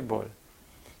właśnie ból.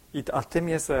 A tym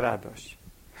jest radość.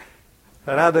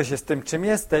 Radość jest tym, czym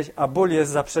jesteś, a ból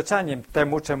jest zaprzeczaniem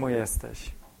temu, czemu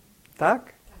jesteś.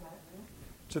 Tak?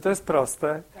 Czy to jest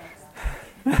proste?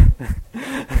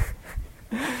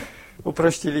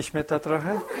 Uprościliśmy to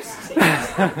trochę?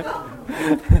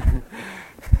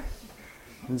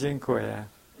 Dziękuję.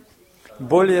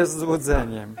 Ból jest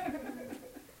złudzeniem.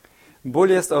 Ból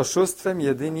jest oszustwem,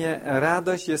 jedynie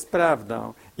radość jest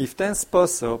prawdą. I w ten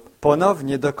sposób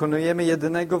ponownie dokonujemy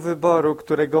jedynego wyboru,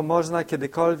 którego można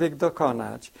kiedykolwiek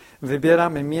dokonać.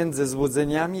 Wybieramy między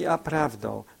złudzeniami a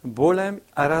prawdą, bólem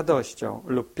a radością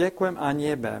lub piekłem a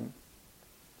niebem.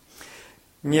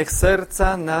 Niech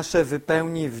serca nasze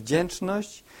wypełni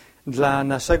wdzięczność dla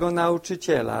naszego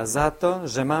nauczyciela za to,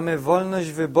 że mamy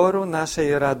wolność wyboru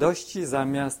naszej radości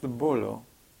zamiast bólu,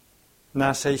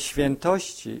 naszej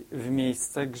świętości w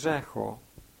miejsce grzechu.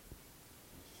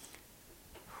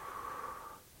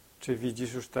 Czy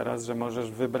widzisz już teraz, że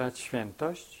możesz wybrać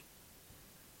świętość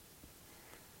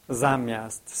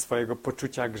zamiast swojego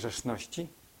poczucia grzeszności?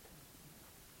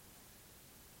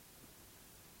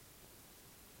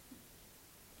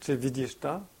 Czy widzisz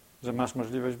to, że masz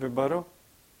możliwość wyboru?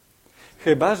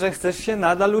 Chyba że chcesz się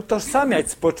nadal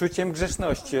utożsamiać z poczuciem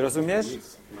grzeszności, rozumiesz?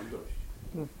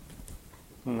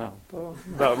 No, to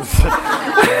dobrze.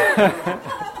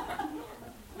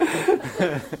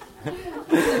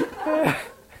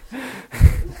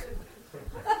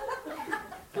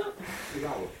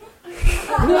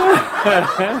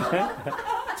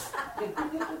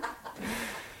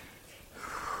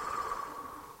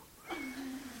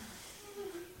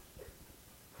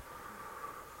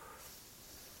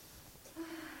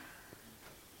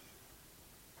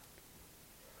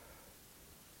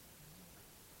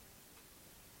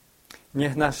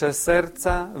 Niech nasze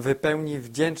serca wypełni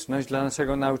wdzięczność dla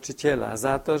naszego nauczyciela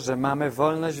za to, że mamy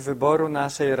wolność wyboru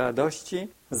naszej radości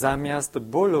zamiast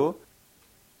bólu,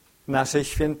 naszej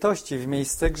świętości w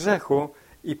miejsce grzechu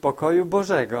i pokoju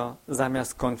Bożego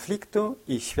zamiast konfliktu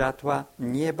i światła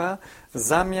nieba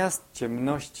zamiast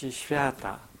ciemności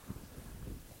świata.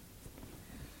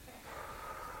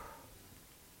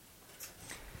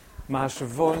 Masz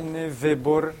wolny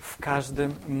wybór w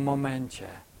każdym momencie,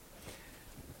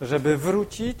 żeby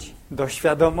wrócić do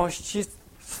świadomości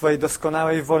swojej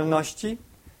doskonałej wolności,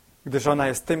 gdyż ona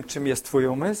jest tym, czym jest twój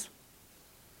umysł,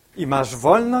 i masz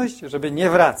wolność, żeby nie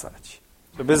wracać,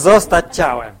 żeby zostać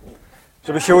ciałem,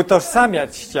 żeby się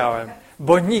utożsamiać z ciałem,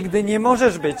 bo nigdy nie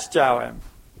możesz być ciałem.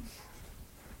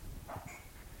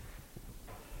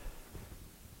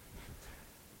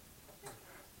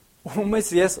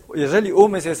 Jeżeli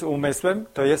umysł jest umysłem,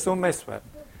 to jest umysłem.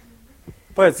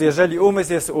 Powiedz, jeżeli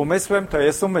umysł jest umysłem, to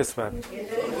jest umysłem.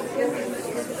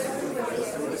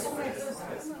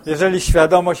 Jeżeli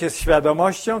świadomość jest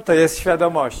świadomością, to jest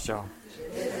świadomością.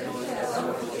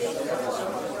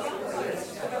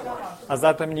 A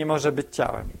zatem nie może być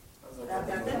ciałem.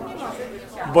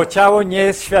 Bo ciało nie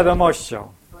jest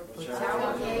świadomością.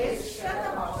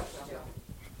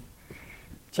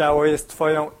 Ciało jest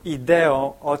twoją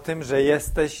ideą o tym, że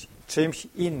jesteś czymś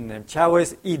innym. Ciało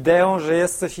jest ideą, że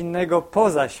jest coś innego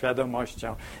poza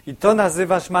świadomością. I to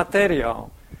nazywasz materią.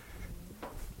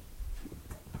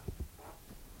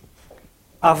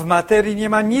 A w materii nie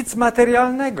ma nic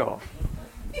materialnego.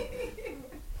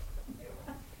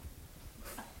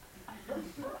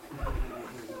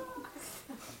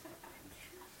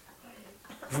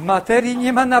 W materii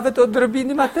nie ma nawet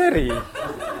odrobiny materii.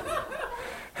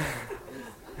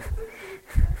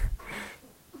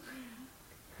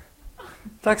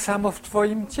 Tak samo w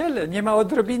twoim ciele. Nie ma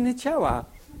odrobiny ciała.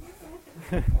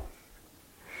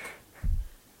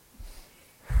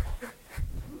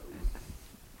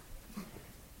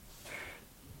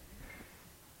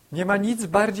 Nie ma nic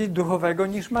bardziej duchowego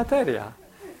niż materia.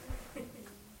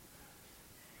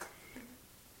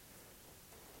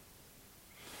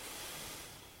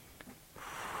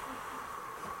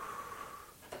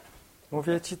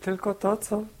 Mówię ci tylko to,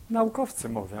 co naukowcy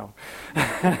mówią.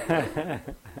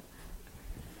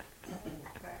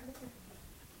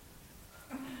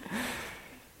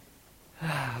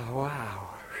 Wow.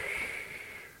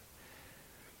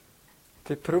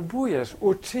 Ty próbujesz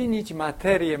uczynić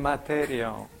materię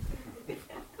materią.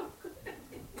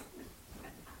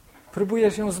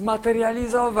 Próbujesz ją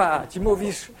zmaterializować i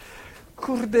mówisz,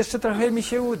 kurde, jeszcze trochę mi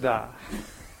się uda.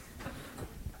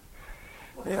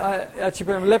 Ja ci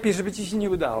powiem, lepiej, żeby ci się nie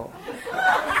udało.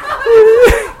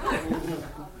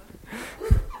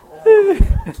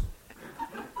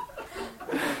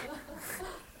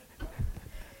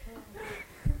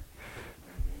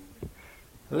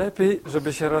 Lepiej,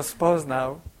 żeby się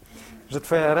rozpoznał, że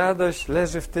twoja radość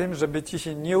leży w tym, żeby ci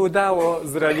się nie udało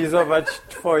zrealizować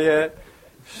twoje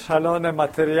szalone,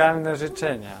 materialne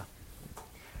życzenia.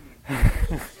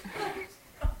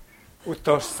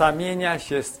 Utożsamienia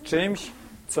się z czymś,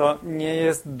 co nie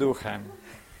jest duchem,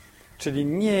 czyli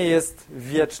nie jest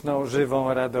wieczną,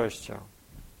 żywą radością.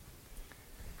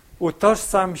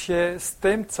 Utożsam się z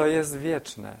tym, co jest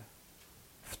wieczne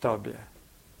w tobie.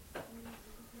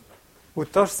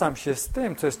 Utożsam się z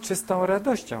tym, co jest czystą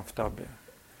radością w tobie.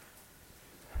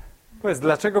 Powiedz,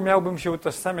 dlaczego miałbym się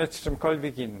utożsamiać z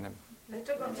czymkolwiek innym?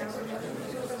 Dlaczego miałbym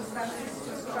się utożsamiać z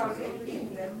czymkolwiek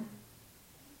innym?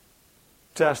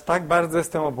 Czy aż tak bardzo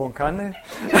jestem obłąkany?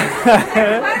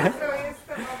 Bardzo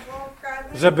jestem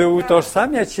obłąkany. Żeby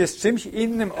utożsamiać się z czymś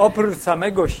innym oprócz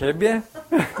samego siebie?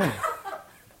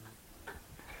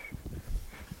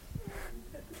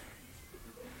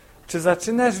 Czy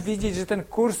zaczynasz widzieć, że ten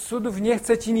kurs cudów nie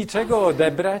chce ci niczego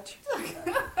odebrać?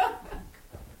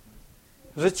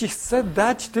 Że ci chce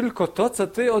dać tylko to, co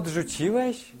ty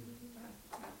odrzuciłeś?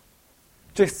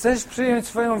 Czy chcesz przyjąć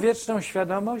swoją wieczną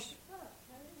świadomość?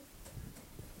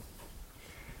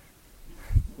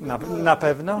 Na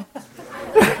pewno?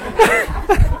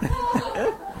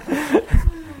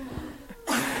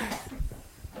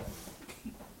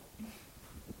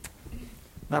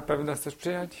 Na pewno chcesz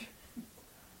przyjąć?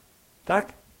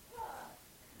 Tak?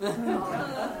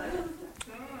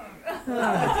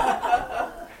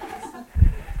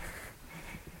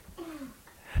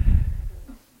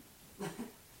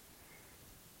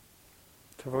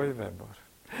 Twój wybór.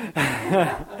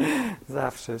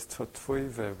 Zawsze jest to twój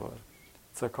wybór.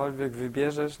 Cokolwiek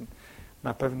wybierzesz,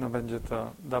 na pewno będzie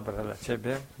to dobre dla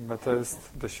ciebie, bo to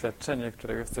jest doświadczenie,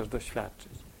 którego chcesz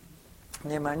doświadczyć.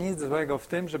 Nie ma nic złego w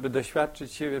tym, żeby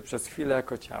doświadczyć siebie przez chwilę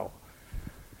jako ciało.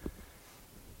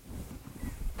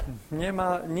 Nie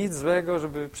ma nic złego,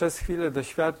 żeby przez chwilę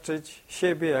doświadczyć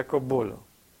siebie jako bólu.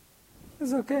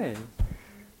 Jest okej.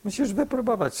 Musisz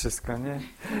wypróbować wszystko, nie?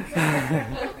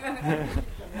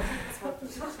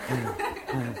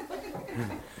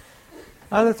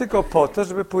 Ale tylko po to,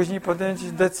 żeby później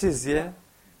podjąć decyzję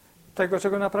tego,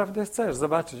 czego naprawdę chcesz.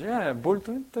 Zobaczyć, ból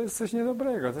to jest coś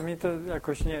niedobrego, to mi to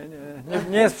jakoś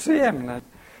nie jest przyjemne.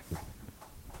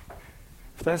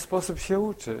 W ten sposób się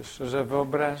uczysz, że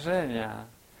wyobrażenia,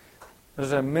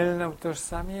 że mylne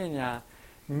utożsamienia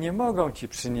nie mogą ci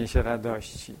przynieść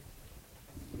radości.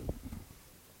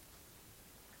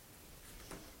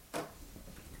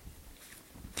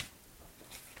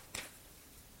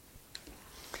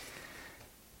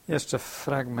 Jeszcze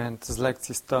fragment z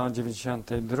lekcji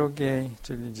 192,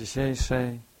 czyli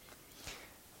dzisiejszej,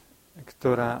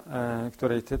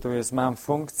 której tytuł jest Mam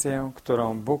funkcję,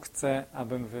 którą Bóg chce,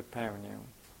 abym wypełnił.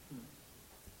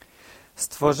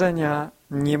 Stworzenia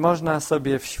nie można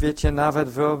sobie w świecie nawet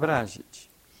wyobrazić.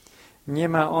 Nie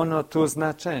ma ono tu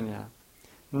znaczenia.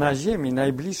 Na ziemi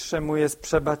najbliższe mu jest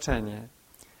przebaczenie.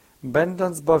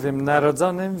 Będąc bowiem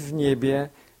narodzonym w niebie,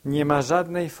 nie ma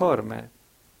żadnej formy.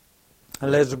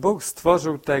 Lecz Bóg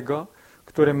stworzył tego,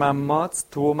 który ma moc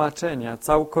tłumaczenia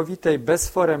całkowitej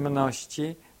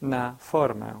bezforemności na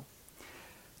formę.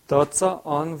 To, co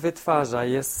On wytwarza,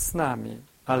 jest z nami,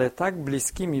 ale tak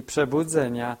bliskimi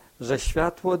przebudzenia, że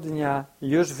światło dnia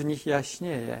już w nich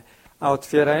jaśnieje, a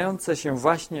otwierające się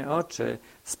właśnie oczy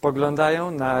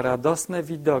spoglądają na radosne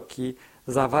widoki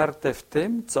zawarte w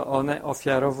tym, co one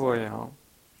ofiarowują.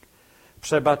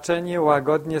 Przebaczenie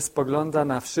łagodnie spogląda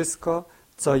na wszystko,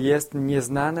 co jest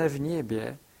nieznane w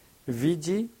niebie.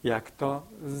 Widzi, jak to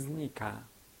znika.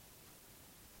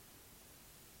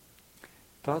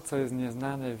 To, co jest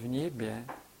nieznane w niebie,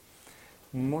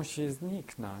 musi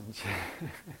zniknąć.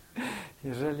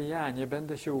 Jeżeli ja nie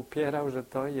będę się upierał, że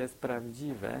to jest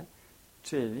prawdziwe,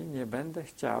 czyli nie będę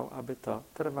chciał, aby to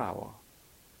trwało.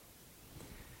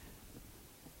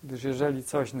 Gdyż jeżeli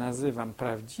coś nazywam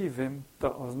prawdziwym,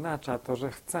 to oznacza to,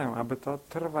 że chcę, aby to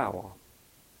trwało.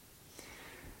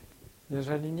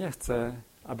 Jeżeli nie chcę,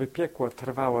 aby piekło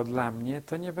trwało dla mnie,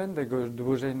 to nie będę go już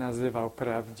dłużej nazywał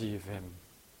prawdziwym.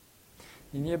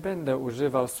 I nie będę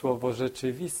używał słowa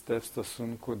rzeczywiste w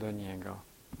stosunku do niego.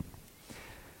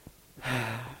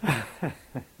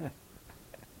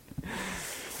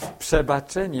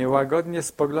 Przebaczenie łagodnie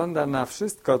spogląda na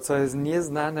wszystko, co jest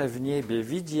nieznane w niebie,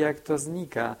 widzi, jak to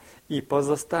znika i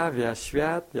pozostawia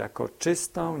świat jako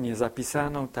czystą,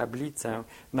 niezapisaną tablicę,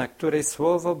 na której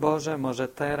Słowo Boże może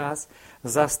teraz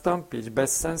zastąpić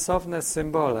bezsensowne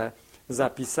symbole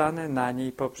zapisane na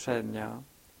niej poprzednio.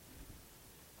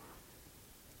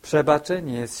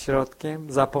 Przebaczenie jest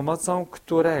środkiem, za pomocą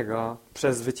którego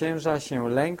przezwycięża się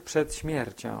lęk przed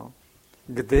śmiercią,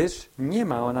 gdyż nie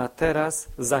ma ona teraz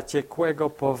zaciekłego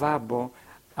powabu,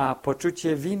 a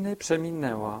poczucie winy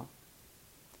przeminęło.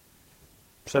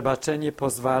 Przebaczenie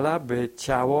pozwala, by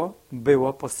ciało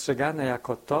było postrzegane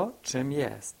jako to, czym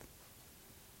jest,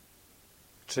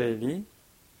 czyli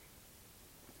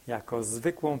jako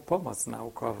zwykłą pomoc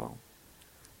naukową,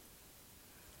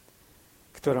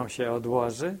 którą się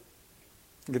odłoży,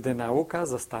 gdy nauka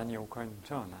zostanie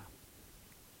ukończona,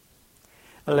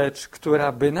 lecz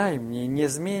która bynajmniej nie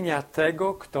zmienia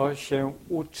tego, kto się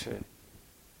uczy.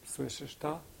 Słyszysz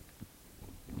to?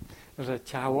 Że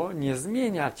ciało nie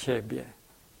zmienia ciebie.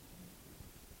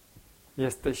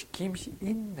 Jesteś kimś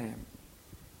innym.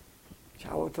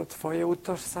 Ciało to twoje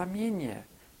utożsamienie,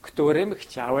 którym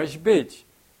chciałeś być.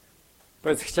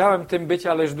 Powiedz, chciałem tym być,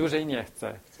 ale już dłużej nie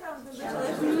chcę.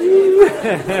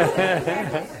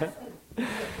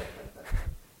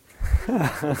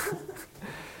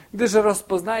 Gdyż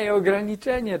rozpoznaję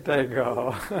ograniczenie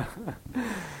tego.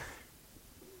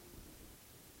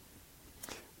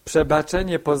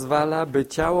 Przebaczenie pozwala, by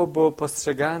ciało było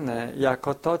postrzegane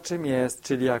jako to, czym jest,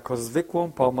 czyli jako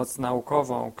zwykłą pomoc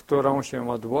naukową, którą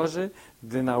się odłoży,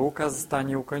 gdy nauka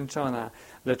zostanie ukończona,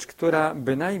 lecz która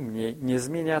bynajmniej nie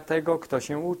zmienia tego, kto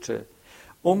się uczy.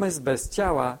 Umysł bez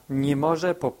ciała nie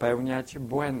może popełniać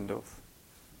błędów.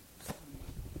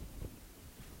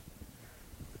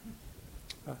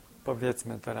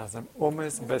 Powiedzmy to razem.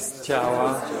 Umysł bez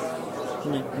ciała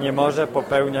nie może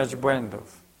popełniać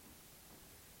błędów.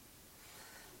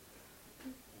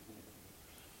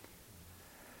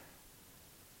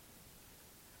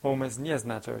 Umysł nie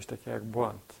zna czegoś takiego jak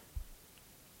błąd.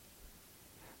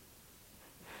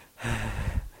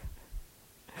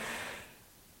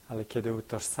 Ale kiedy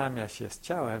utożsamia się z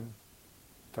ciałem,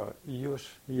 to już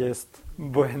jest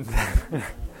błędem.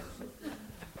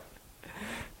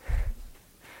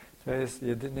 To jest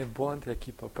jedyny błąd,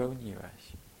 jaki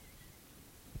popełniłeś.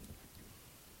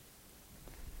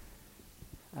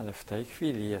 Ale w tej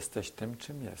chwili jesteś tym,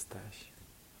 czym jesteś.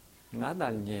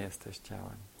 Nadal nie jesteś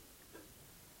ciałem.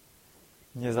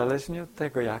 Niezależnie od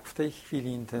tego, jak w tej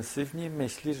chwili intensywnie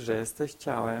myślisz, że jesteś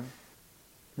ciałem,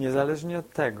 niezależnie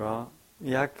od tego,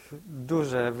 jak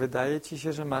duże wydaje ci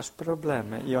się, że masz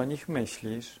problemy i o nich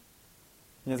myślisz,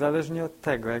 niezależnie od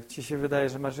tego, jak ci się wydaje,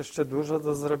 że masz jeszcze dużo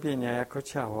do zrobienia jako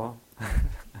ciało,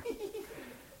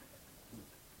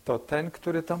 to ten,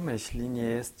 który to myśli, nie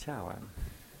jest ciałem.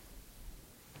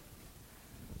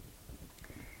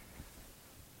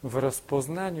 W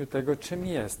rozpoznaniu tego, czym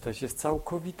jesteś, jest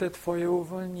całkowite twoje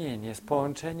uwolnienie,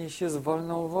 połączenie się z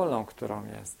wolną wolą, którą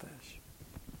jesteś.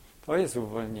 To jest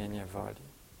uwolnienie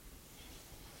woli.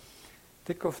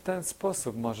 Tylko w ten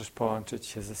sposób możesz połączyć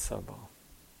się ze sobą.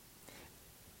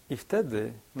 I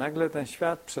wtedy nagle ten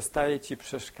świat przestaje ci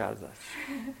przeszkadzać.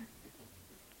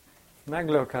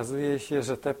 Nagle okazuje się,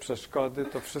 że te przeszkody,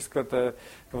 to wszystko te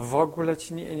w ogóle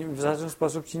w żaden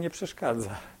sposób ci nie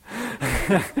przeszkadza.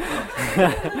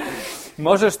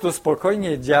 Możesz tu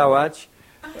spokojnie działać,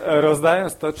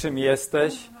 rozdając to, czym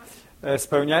jesteś,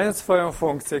 spełniając swoją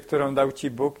funkcję, którą dał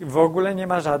ci Bóg, w ogóle nie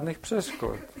ma żadnych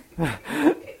przeszkód.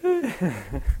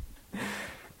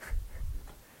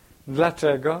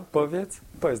 Dlaczego? Powiedz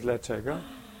dlaczego.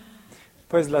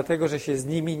 Powiedz dlatego, że się z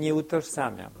nimi nie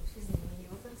utożsamiam.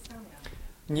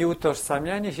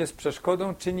 Nieutożsamianie się z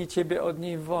przeszkodą czyni ciebie od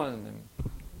niej wolnym.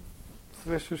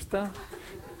 Słyszysz to?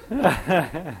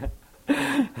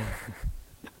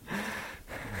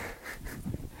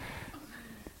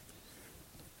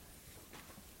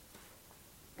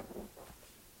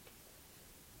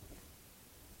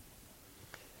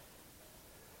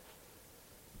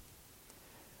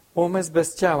 Umysł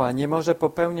bez ciała nie może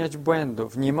popełniać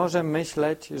błędów, nie może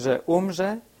myśleć, że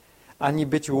umrze, ani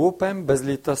być łupem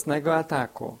bezlitosnego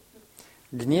ataku.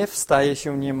 Gniew staje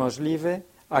się niemożliwy,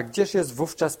 a gdzież jest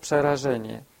wówczas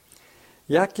przerażenie?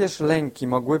 Jakież lęki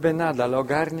mogłyby nadal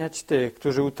ogarniać tych,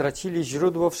 którzy utracili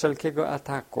źródło wszelkiego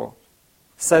ataku,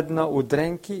 sedno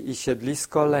udręki i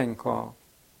siedlisko lęku?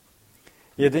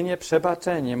 Jedynie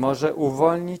przebaczenie może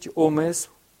uwolnić umysł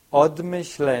od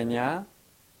myślenia,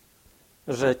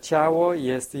 że ciało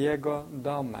jest jego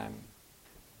domem.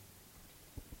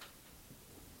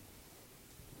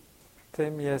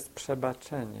 Tym jest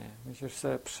przebaczenie. Musisz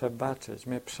sobie przebaczyć.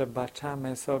 My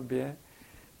przebaczamy sobie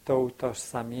to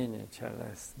utożsamienie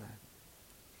cielesne.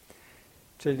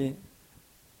 Czyli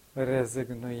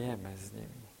rezygnujemy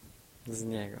z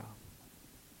niego.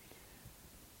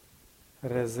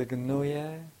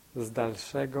 Rezygnuję z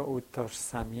dalszego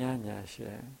utożsamiania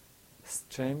się z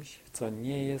czymś, co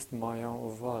nie jest moją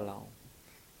wolą,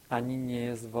 ani nie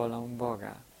jest wolą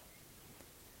Boga.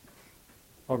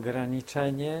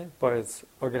 Ograniczenie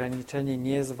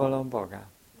nie jest wolą Boga.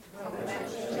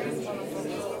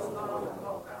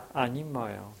 Ani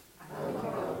moją.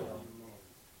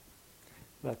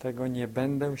 Dlatego nie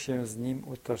będę się z nim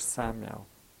utożsamiał.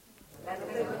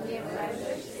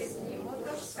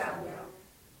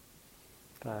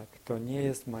 Tak, to nie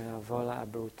jest moja wola,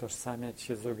 aby utożsamiać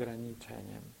się z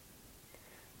ograniczeniem.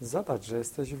 Zobacz, że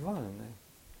jesteś wolny.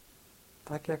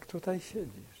 Tak jak tutaj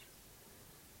siedzisz.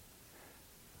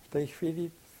 W tej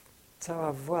chwili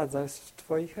cała władza jest w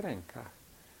twoich rękach.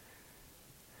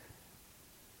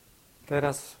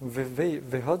 Teraz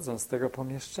wychodząc z tego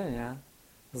pomieszczenia,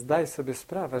 zdaj sobie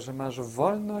sprawę, że masz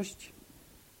wolność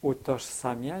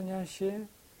utożsamiania się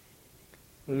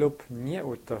lub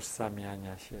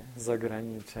nieutożsamiania się z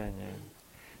ograniczeniem.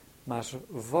 Masz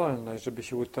wolność, żeby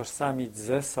się utożsamić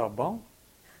ze sobą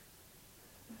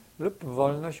lub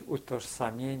wolność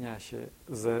utożsamienia się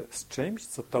z czymś,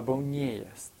 co tobą nie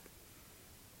jest.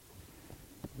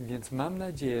 Więc mam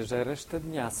nadzieję, że resztę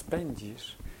dnia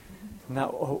spędzisz na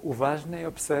uważnej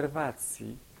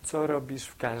obserwacji, co robisz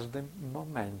w każdym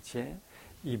momencie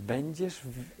i będziesz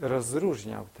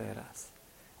rozróżniał teraz,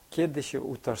 kiedy się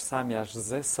utożsamiasz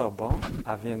ze sobą,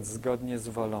 a więc zgodnie z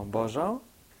wolą Bożą,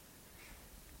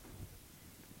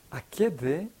 a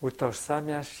kiedy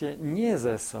utożsamiasz się nie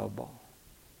ze sobą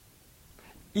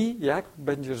i jak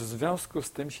będziesz w związku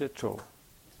z tym się czuł.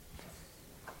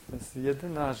 To jest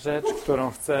jedyna rzecz,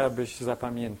 którą chcę, abyś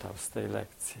zapamiętał z tej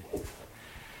lekcji.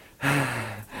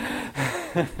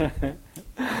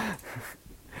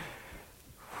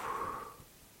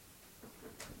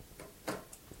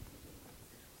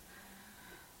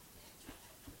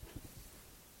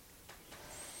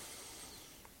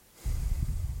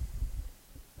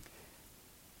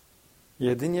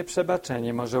 Jedynie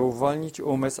przebaczenie może uwolnić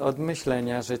umysł od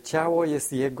myślenia, że ciało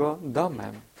jest jego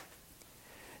domem.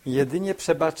 Jedynie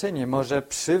przebaczenie może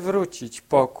przywrócić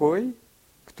pokój,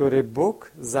 który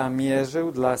Bóg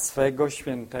zamierzył dla swego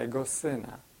świętego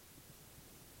Syna.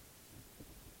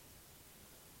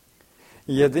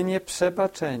 Jedynie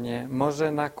przebaczenie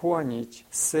może nakłonić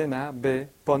Syna, by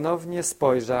ponownie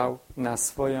spojrzał na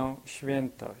swoją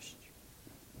świętość.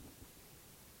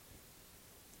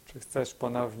 Czy chcesz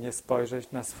ponownie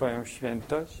spojrzeć na swoją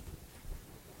świętość?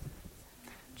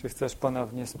 Czy chcesz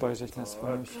ponownie spojrzeć na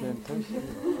swoją świętość?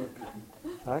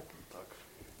 Tak? Tak.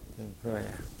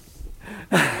 Dziękuję.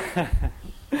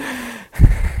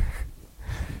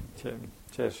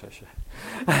 Cieszę się.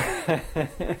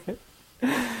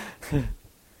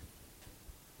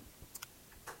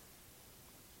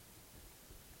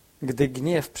 Gdy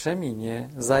gniew przeminie,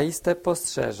 zaiste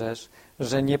postrzeżesz,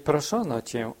 że nie proszono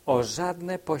cię o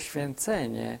żadne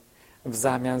poświęcenie w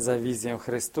zamian za wizję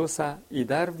Chrystusa i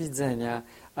dar widzenia,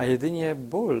 a jedynie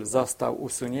ból został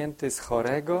usunięty z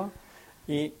chorego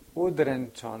i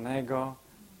udręczonego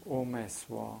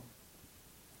umysłu.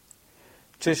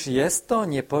 Czyż jest to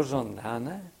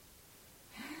niepożądane?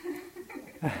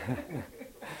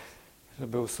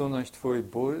 Żeby usunąć twój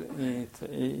ból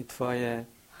i twoje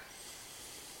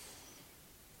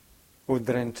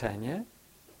udręczenie?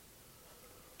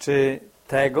 Czy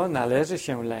tego należy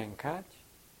się lękać?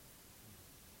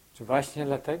 Czy właśnie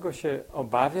dlatego się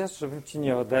obawiasz, żebym ci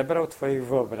nie odebrał twoich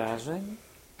wyobrażeń?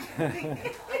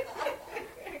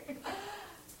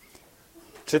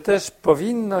 Czy też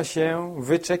powinno się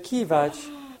wyczekiwać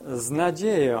z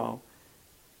nadzieją,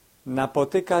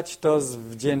 napotykać to z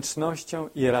wdzięcznością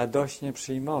i radośnie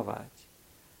przyjmować?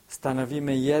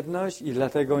 Stanowimy jedność i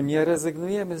dlatego nie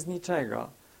rezygnujemy z niczego.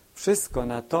 Wszystko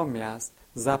natomiast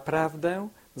zaprawdę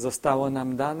zostało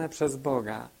nam dane przez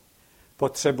Boga.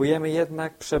 Potrzebujemy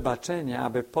jednak przebaczenia,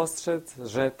 aby postrzec,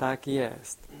 że tak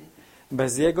jest.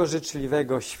 Bez Jego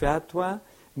życzliwego światła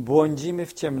błądzimy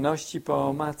w ciemności po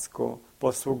omacku,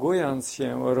 posługując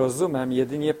się rozumem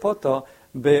jedynie po to,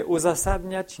 by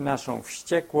uzasadniać naszą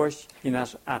wściekłość i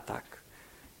nasz atak.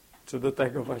 Czy do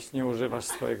tego właśnie używasz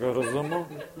swojego rozumu?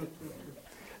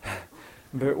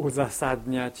 By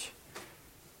uzasadniać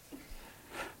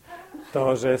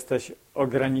to, że jesteś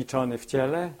ograniczony w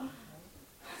ciele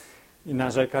i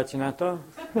narzekać na to?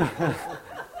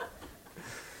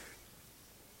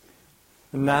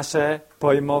 Nasze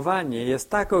pojmowanie jest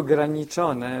tak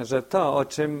ograniczone, że to, o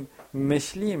czym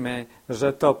myślimy,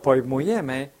 że to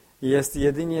pojmujemy, jest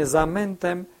jedynie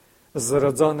zamętem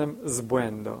zrodzonym z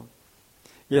błędu.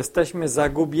 Jesteśmy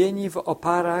zagubieni w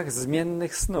oparach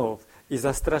zmiennych snów i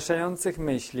zastraszających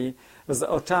myśli z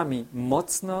oczami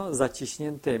mocno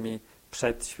zaciśniętymi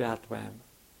przed światłem,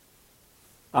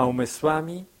 a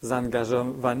umysłami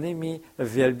zaangażowanymi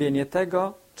w wielbienie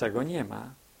tego, czego nie ma.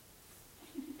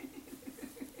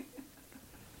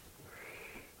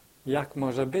 Jak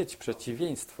może być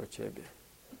przeciwieństwo ciebie?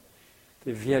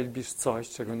 Ty wielbisz coś,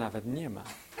 czego nawet nie ma.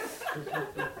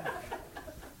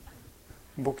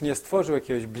 Bóg nie stworzył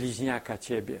jakiegoś bliźniaka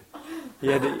ciebie.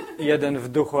 Jeden w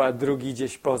duchu, a drugi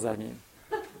gdzieś poza nim.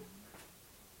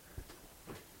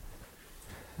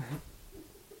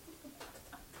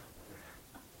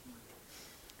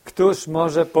 Któż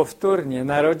może powtórnie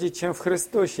narodzić się w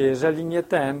Chrystusie, jeżeli nie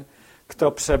ten,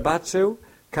 kto przebaczył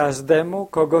każdemu,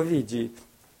 kogo widzi,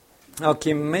 o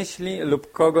kim myśli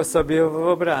lub kogo sobie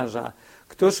wyobraża?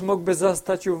 Któż mógłby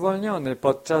zostać uwolniony,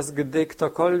 podczas gdy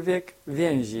ktokolwiek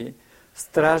więzi?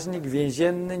 Strażnik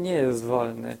więzienny nie jest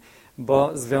wolny,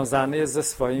 bo związany jest ze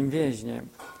swoim więźniem.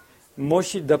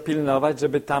 Musi dopilnować,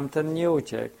 żeby tamten nie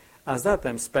uciekł, a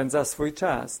zatem spędza swój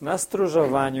czas na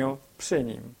stróżowaniu przy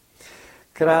nim.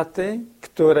 Kraty,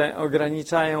 które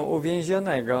ograniczają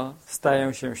uwięzionego,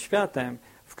 stają się światem,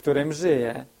 w którym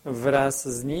żyje, wraz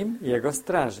z nim jego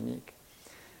strażnik.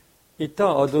 I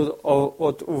to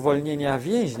od uwolnienia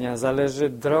więźnia zależy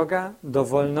droga do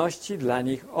wolności dla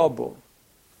nich obu.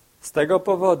 Z tego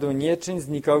powodu nie czyń z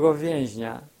nikogo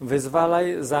więźnia,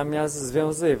 wyzwalaj zamiast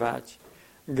związywać,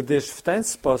 gdyż w ten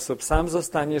sposób sam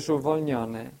zostaniesz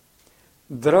uwolniony.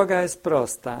 Droga jest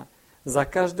prosta. Za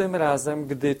każdym razem,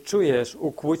 gdy czujesz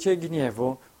ukłucie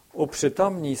gniewu,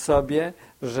 uprzytomnij sobie,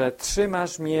 że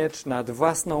trzymasz miecz nad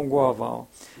własną głową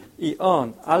i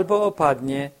on albo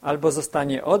opadnie, albo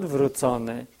zostanie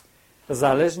odwrócony,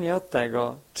 zależnie od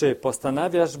tego, czy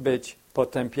postanawiasz być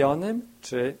potępionym,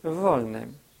 czy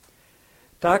wolnym.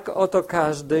 Tak oto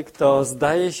każdy, kto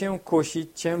zdaje się kusić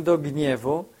cię do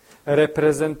gniewu,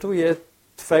 reprezentuje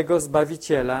twego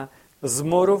Zbawiciela z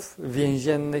murów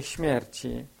więziennych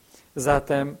śmierci.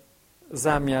 Zatem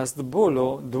zamiast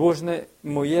bólu dłużny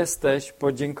mu jesteś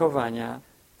podziękowania.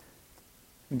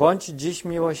 Bądź dziś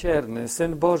miłosierny,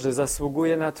 Syn Boży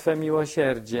zasługuje na Twe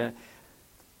miłosierdzie.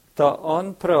 To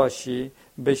On prosi,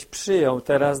 byś przyjął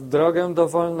teraz drogę do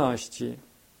wolności.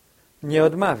 Nie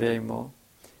odmawiaj Mu.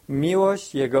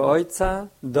 Miłość Jego Ojca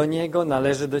do Niego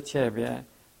należy do Ciebie.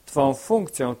 Twą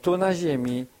funkcją tu na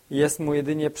ziemi jest Mu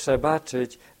jedynie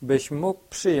przebaczyć, byś mógł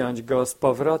przyjąć Go z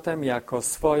powrotem jako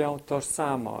swoją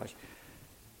tożsamość.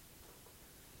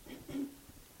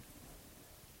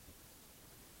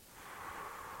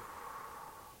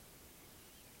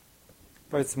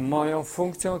 Powiedz, moją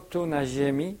funkcją tu na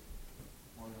ziemi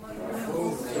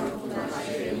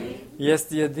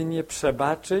jest jedynie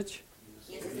przebaczyć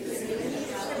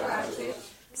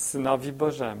Synowi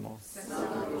Bożemu.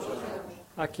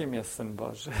 A kim jest Syn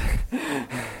Boży?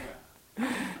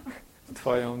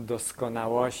 Twoją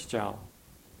doskonałością.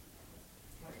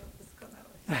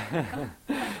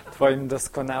 Twoim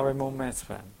doskonałym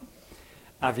umysłem.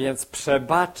 A więc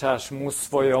przebaczasz mu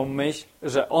swoją myśl,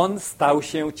 że on stał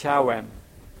się ciałem.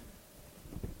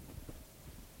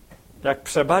 Jak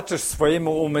przebaczysz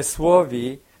swojemu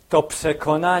umysłowi to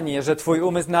przekonanie, że twój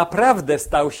umysł naprawdę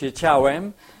stał się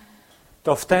ciałem,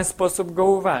 to w ten sposób go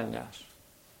uwalniasz.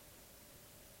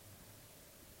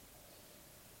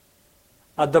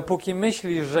 A dopóki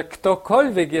myślisz, że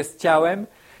ktokolwiek jest ciałem,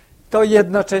 to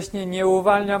jednocześnie nie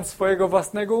uwalniam swojego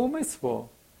własnego umysłu.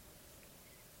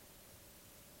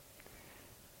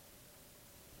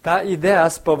 Ta idea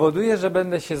spowoduje, że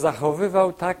będę się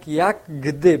zachowywał tak, jak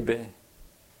gdyby.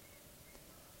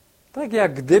 Tak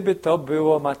jak gdyby to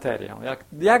było materią.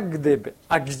 Jak gdyby.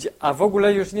 A w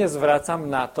ogóle już nie zwracam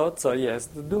na to, co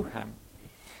jest duchem.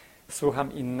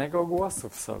 Słucham innego głosu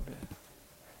w sobie.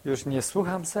 Już nie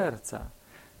słucham serca.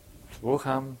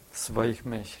 Słucham swoich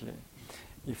myśli.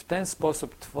 I w ten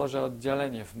sposób tworzę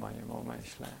oddzielenie w moim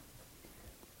umyśle.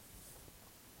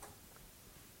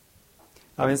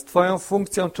 A więc twoją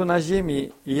funkcją tu na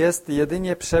ziemi jest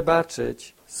jedynie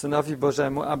przebaczyć Synowi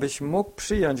Bożemu, abyś mógł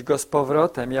przyjąć Go z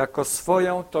powrotem jako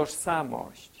swoją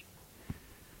tożsamość.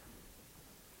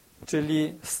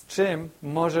 Czyli z czym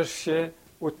możesz się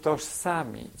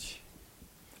utożsamić.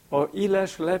 O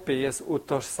ileż lepiej jest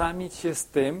utożsamić się z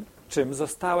tym, czym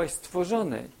zostałeś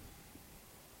stworzony.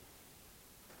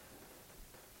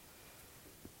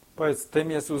 Powiedz,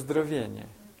 tym jest uzdrowienie.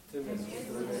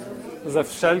 Ze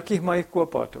wszelkich moich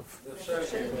kłopotów.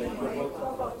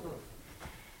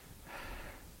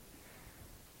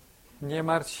 Nie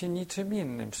martw się niczym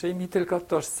innym. Przyjmij tylko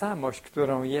tożsamość,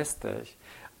 którą jesteś,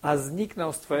 a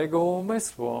znikną z twojego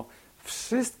umysłu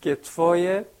wszystkie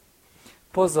twoje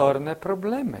pozorne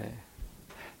problemy,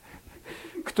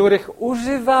 których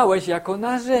używałeś jako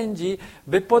narzędzi,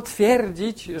 by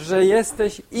potwierdzić, że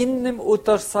jesteś innym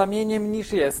utożsamieniem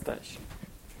niż jesteś.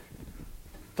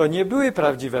 To nie były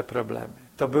prawdziwe problemy,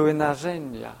 to były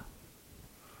narzędzia,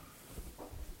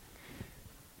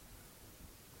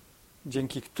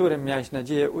 dzięki którym miałeś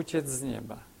nadzieję uciec z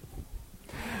nieba.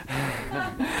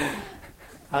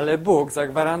 Ale Bóg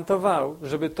zagwarantował,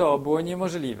 żeby to było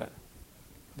niemożliwe,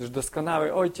 gdyż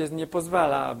doskonały Ojciec nie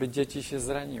pozwala, aby dzieci się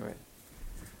zraniły.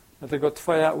 Dlatego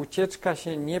twoja ucieczka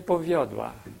się nie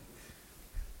powiodła.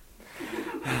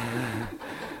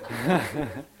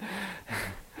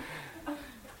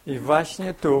 I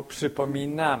właśnie tu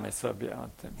przypominamy sobie o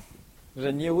tym,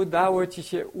 że nie udało ci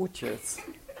się uciec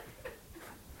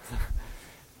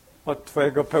od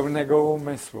twojego pełnego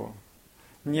umysłu.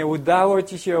 Nie udało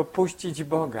ci się opuścić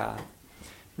Boga.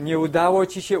 Nie udało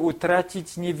ci się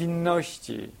utracić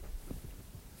niewinności.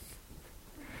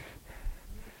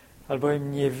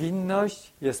 Albowiem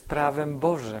niewinność jest prawem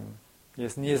Bożym.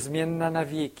 Jest niezmienna na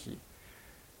wieki.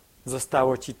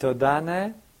 Zostało ci to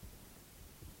dane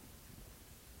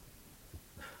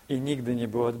i nigdy nie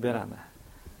było odbierane.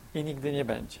 I nigdy nie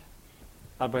będzie.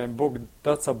 Albowiem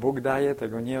to, co Bóg daje,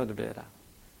 tego nie odbiera.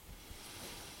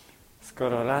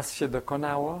 Skoro raz się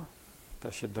dokonało,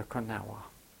 to się dokonało.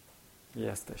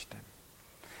 Jesteś tym.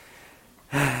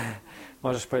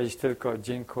 Możesz powiedzieć tylko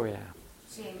dziękuję.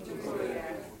 Dziękuję.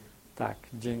 Tak,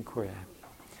 dziękuję.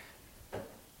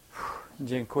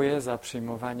 Dziękuję za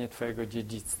przyjmowanie twojego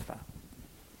dziedzictwa.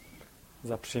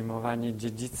 Za przyjmowanie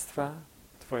dziedzictwa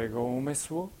twojego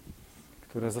umysłu,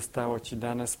 które zostało ci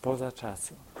dane spoza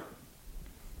czasu.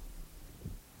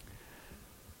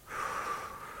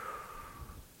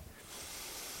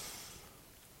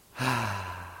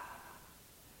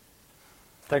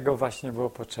 Tego właśnie było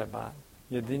potrzeba.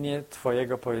 Jedynie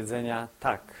twojego powiedzenia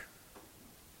tak.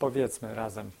 Powiedzmy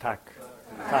razem tak.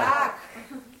 Tak.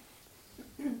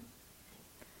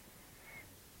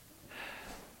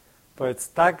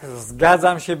 Powiedz tak,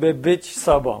 zgadzam się, by być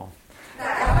sobą.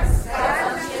 Tak,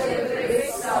 zgadzam się, by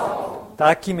być sobą.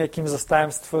 Takim, jakim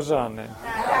zostałem stworzony.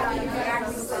 Takim,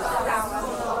 jakim zostałem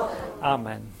stworzony.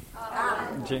 Amen.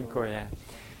 Dziękuję.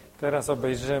 Teraz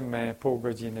obejrzymy pół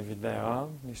godziny wideo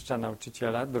Mistrza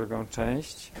Nauczyciela, drugą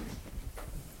część.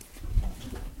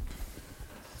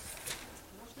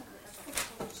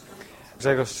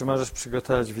 Grzegorz, czy możesz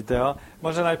przygotować wideo?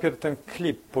 Może najpierw ten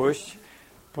klip puść.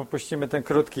 Popuścimy ten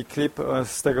krótki klip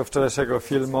z tego wczorajszego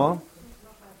filmu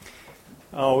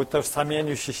o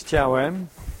utożsamieniu się z ciałem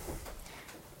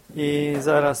i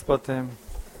zaraz potem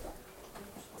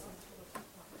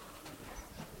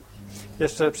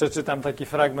jeszcze przeczytam taki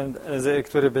fragment,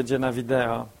 który będzie na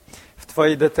wideo. W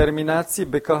twojej determinacji,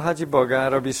 by kochać Boga,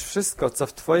 robisz wszystko, co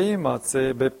w twojej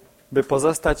mocy, by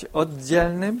pozostać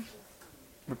oddzielnym,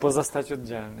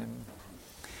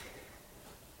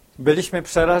 Byliśmy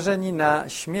przerażeni na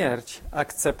śmierć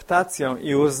akceptacją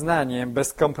i uznaniem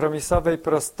bezkompromisowej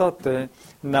prostoty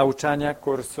nauczania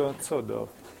kursu cudów.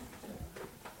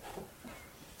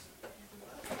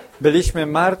 Byliśmy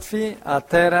martwi, a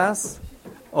teraz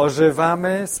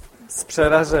ożywamy z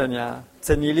przerażenia.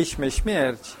 Ceniliśmy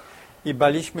śmierć i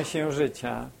baliśmy się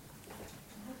życia.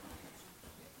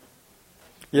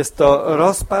 Jest to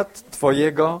rozpad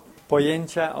Twojego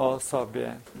pojęcia o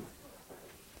sobie.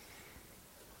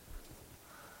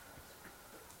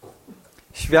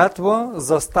 Światło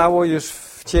zostało już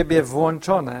w Ciebie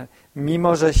włączone,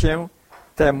 mimo że się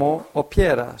temu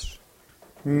opierasz,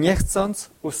 nie chcąc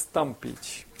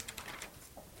ustąpić.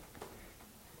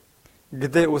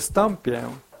 Gdy ustąpię,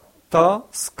 to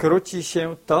skróci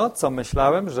się to, co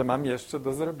myślałem, że mam jeszcze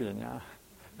do zrobienia.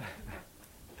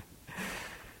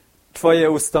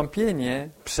 Twoje ustąpienie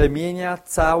przemienia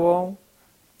całą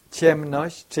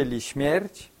ciemność, czyli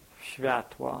śmierć, w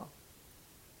światło.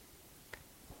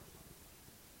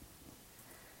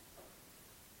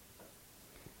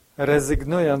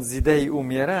 Rezygnując z idei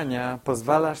umierania,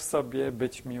 pozwalasz sobie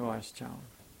być miłością.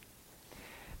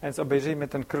 A więc obejrzyjmy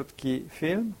ten krótki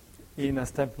film i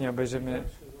następnie obejrzymy...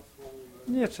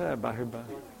 Nie trzeba chyba.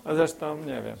 A zresztą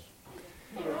nie wiem.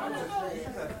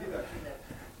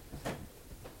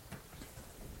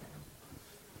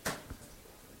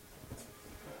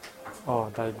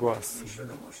 O, daj głos.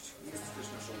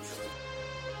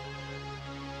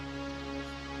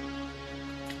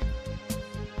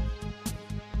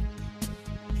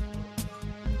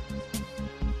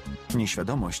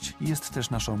 Nieświadomość jest też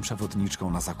naszą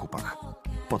przewodniczką na zakupach.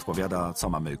 Podpowiada, co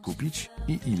mamy kupić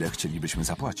i ile chcielibyśmy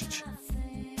zapłacić.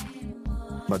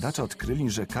 Badacze odkryli,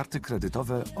 że karty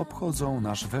kredytowe obchodzą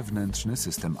nasz wewnętrzny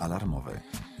system alarmowy.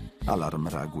 Alarm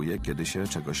reaguje, kiedy się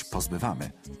czegoś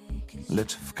pozbywamy.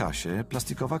 Lecz w kasie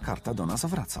plastikowa karta do nas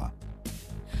wraca.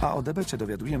 A o debecie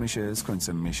dowiadujemy się z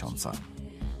końcem miesiąca.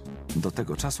 Do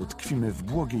tego czasu tkwimy w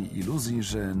błogiej iluzji,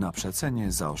 że na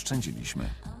przecenie zaoszczędziliśmy.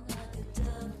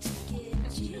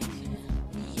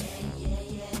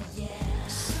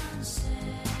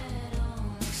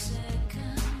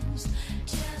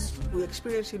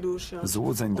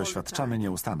 Złudzeń doświadczamy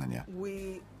nieustannie.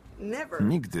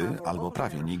 Nigdy, albo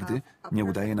prawie nigdy, nie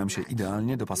udaje nam się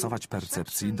idealnie dopasować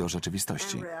percepcji do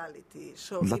rzeczywistości.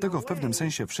 Dlatego w pewnym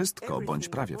sensie wszystko, bądź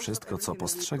prawie wszystko, co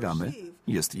postrzegamy,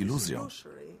 jest iluzją.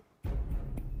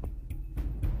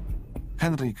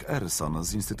 Henryk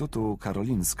z Instytutu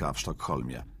Karolinska w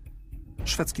Sztokholmie.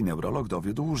 Szwedzki neurolog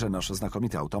dowiódł, że nasz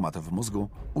znakomity automat w mózgu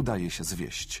udaje się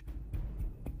zwieść.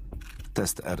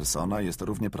 Test Ersona jest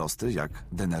równie prosty jak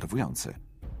denerwujący.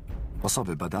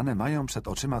 Osoby badane mają przed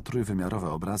oczyma trójwymiarowe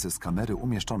obrazy z kamery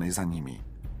umieszczonej za nimi.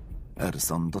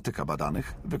 Erson dotyka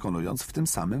badanych, wykonując w tym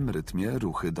samym rytmie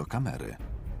ruchy do kamery.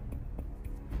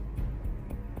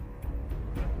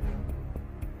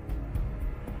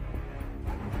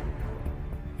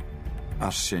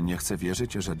 Aż się nie chce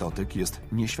wierzyć, że dotyk jest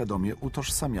nieświadomie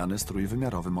utożsamiany z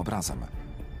trójwymiarowym obrazem.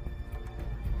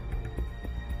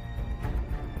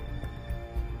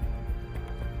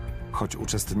 Choć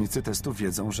uczestnicy testu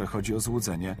wiedzą, że chodzi o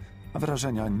złudzenie, a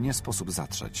wrażenia nie sposób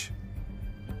zatrzeć.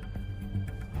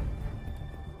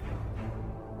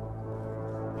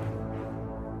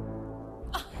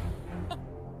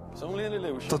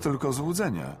 To tylko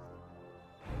złudzenie.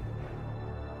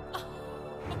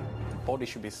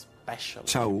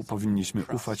 Ciału powinniśmy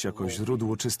ufać jako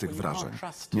źródłu czystych wrażeń.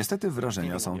 Niestety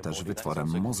wrażenia są też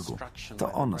wytworem mózgu.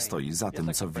 To on stoi za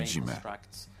tym, co widzimy.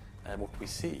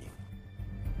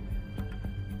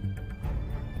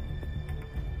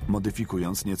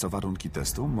 Modyfikując nieco warunki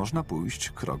testu, można pójść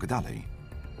krok dalej.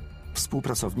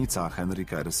 Współpracownica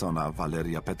Henryka Ersona,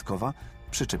 Waleria Petkowa,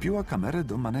 przyczepiła kamerę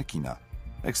do manekina.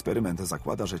 Eksperyment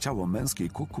zakłada, że ciało męskiej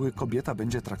kukły kobieta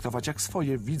będzie traktować jak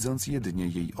swoje, widząc jedynie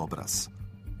jej obraz.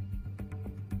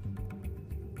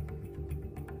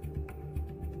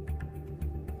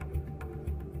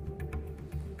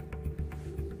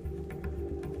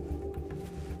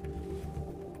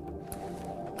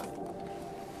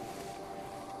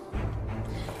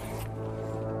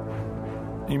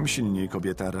 Im silniej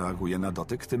kobieta reaguje na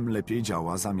dotyk, tym lepiej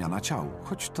działa zamiana ciał,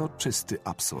 choć to czysty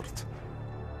absurd.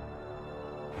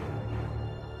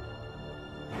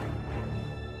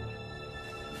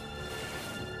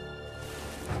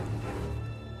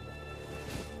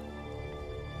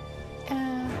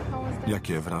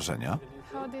 Jakie wrażenia?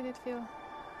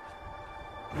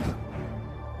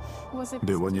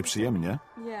 Było nieprzyjemnie?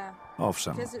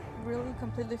 Owszem.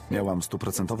 Miałam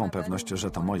 100% pewność,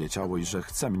 że to moje ciało i że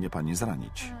chce mnie pani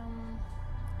zranić.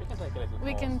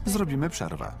 Zrobimy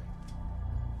przerwę.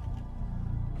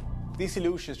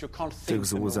 Tych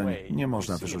złudzeń nie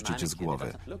można wyrzucić z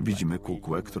głowy. Widzimy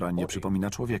kukłę, która nie przypomina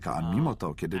człowieka, a mimo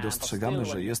to, kiedy dostrzegamy,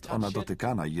 że jest ona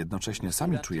dotykana i jednocześnie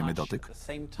sami czujemy dotyk,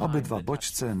 obydwa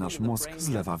bodźce nasz mózg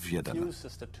zlewa w jeden.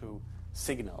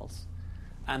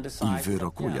 I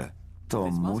wyrokuje: to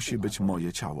musi być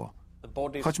moje ciało.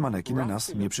 Choć manekin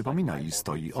nas nie przypomina i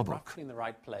stoi obok.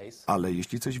 Ale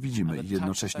jeśli coś widzimy i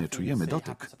jednocześnie czujemy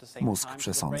dotyk, mózg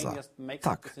przesądza: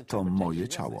 tak, to moje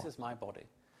ciało.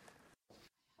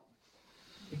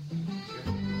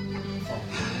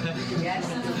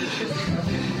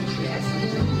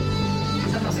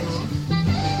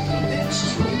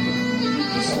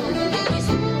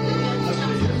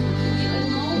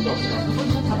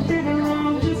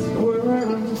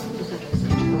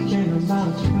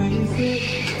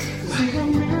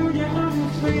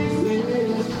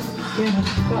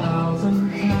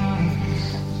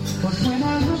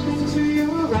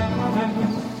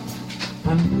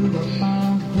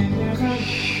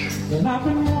 And I've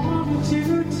been wanting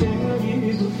to tell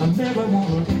you, I never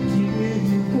wanted to let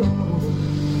you go.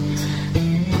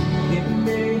 It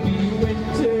may be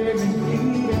winter in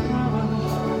Vietnam,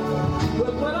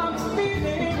 but what I'm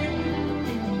feeling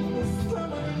is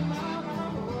summer in my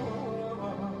heart.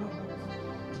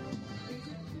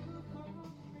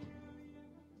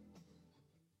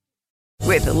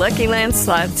 With the Lucky Land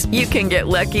Slots, you can get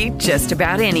lucky just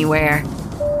about anywhere.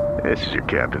 This is your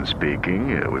captain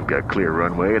speaking. We've got clear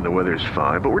runway and the weather's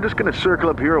fine, but we're just going to circle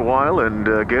up here a while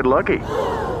and get lucky.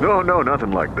 No,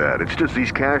 nothing like that. It's just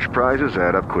these cash prizes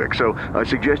add up quick. So I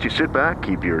suggest you sit back,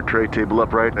 keep your tray table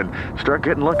upright, and start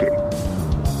getting lucky.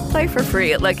 Play for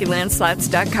free at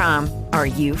LuckyLandSlots.com. Are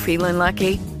you feeling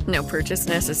lucky? No purchase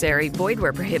necessary. Void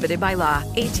where prohibited by law.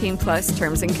 18+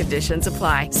 terms and conditions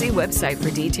apply. See website for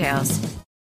details.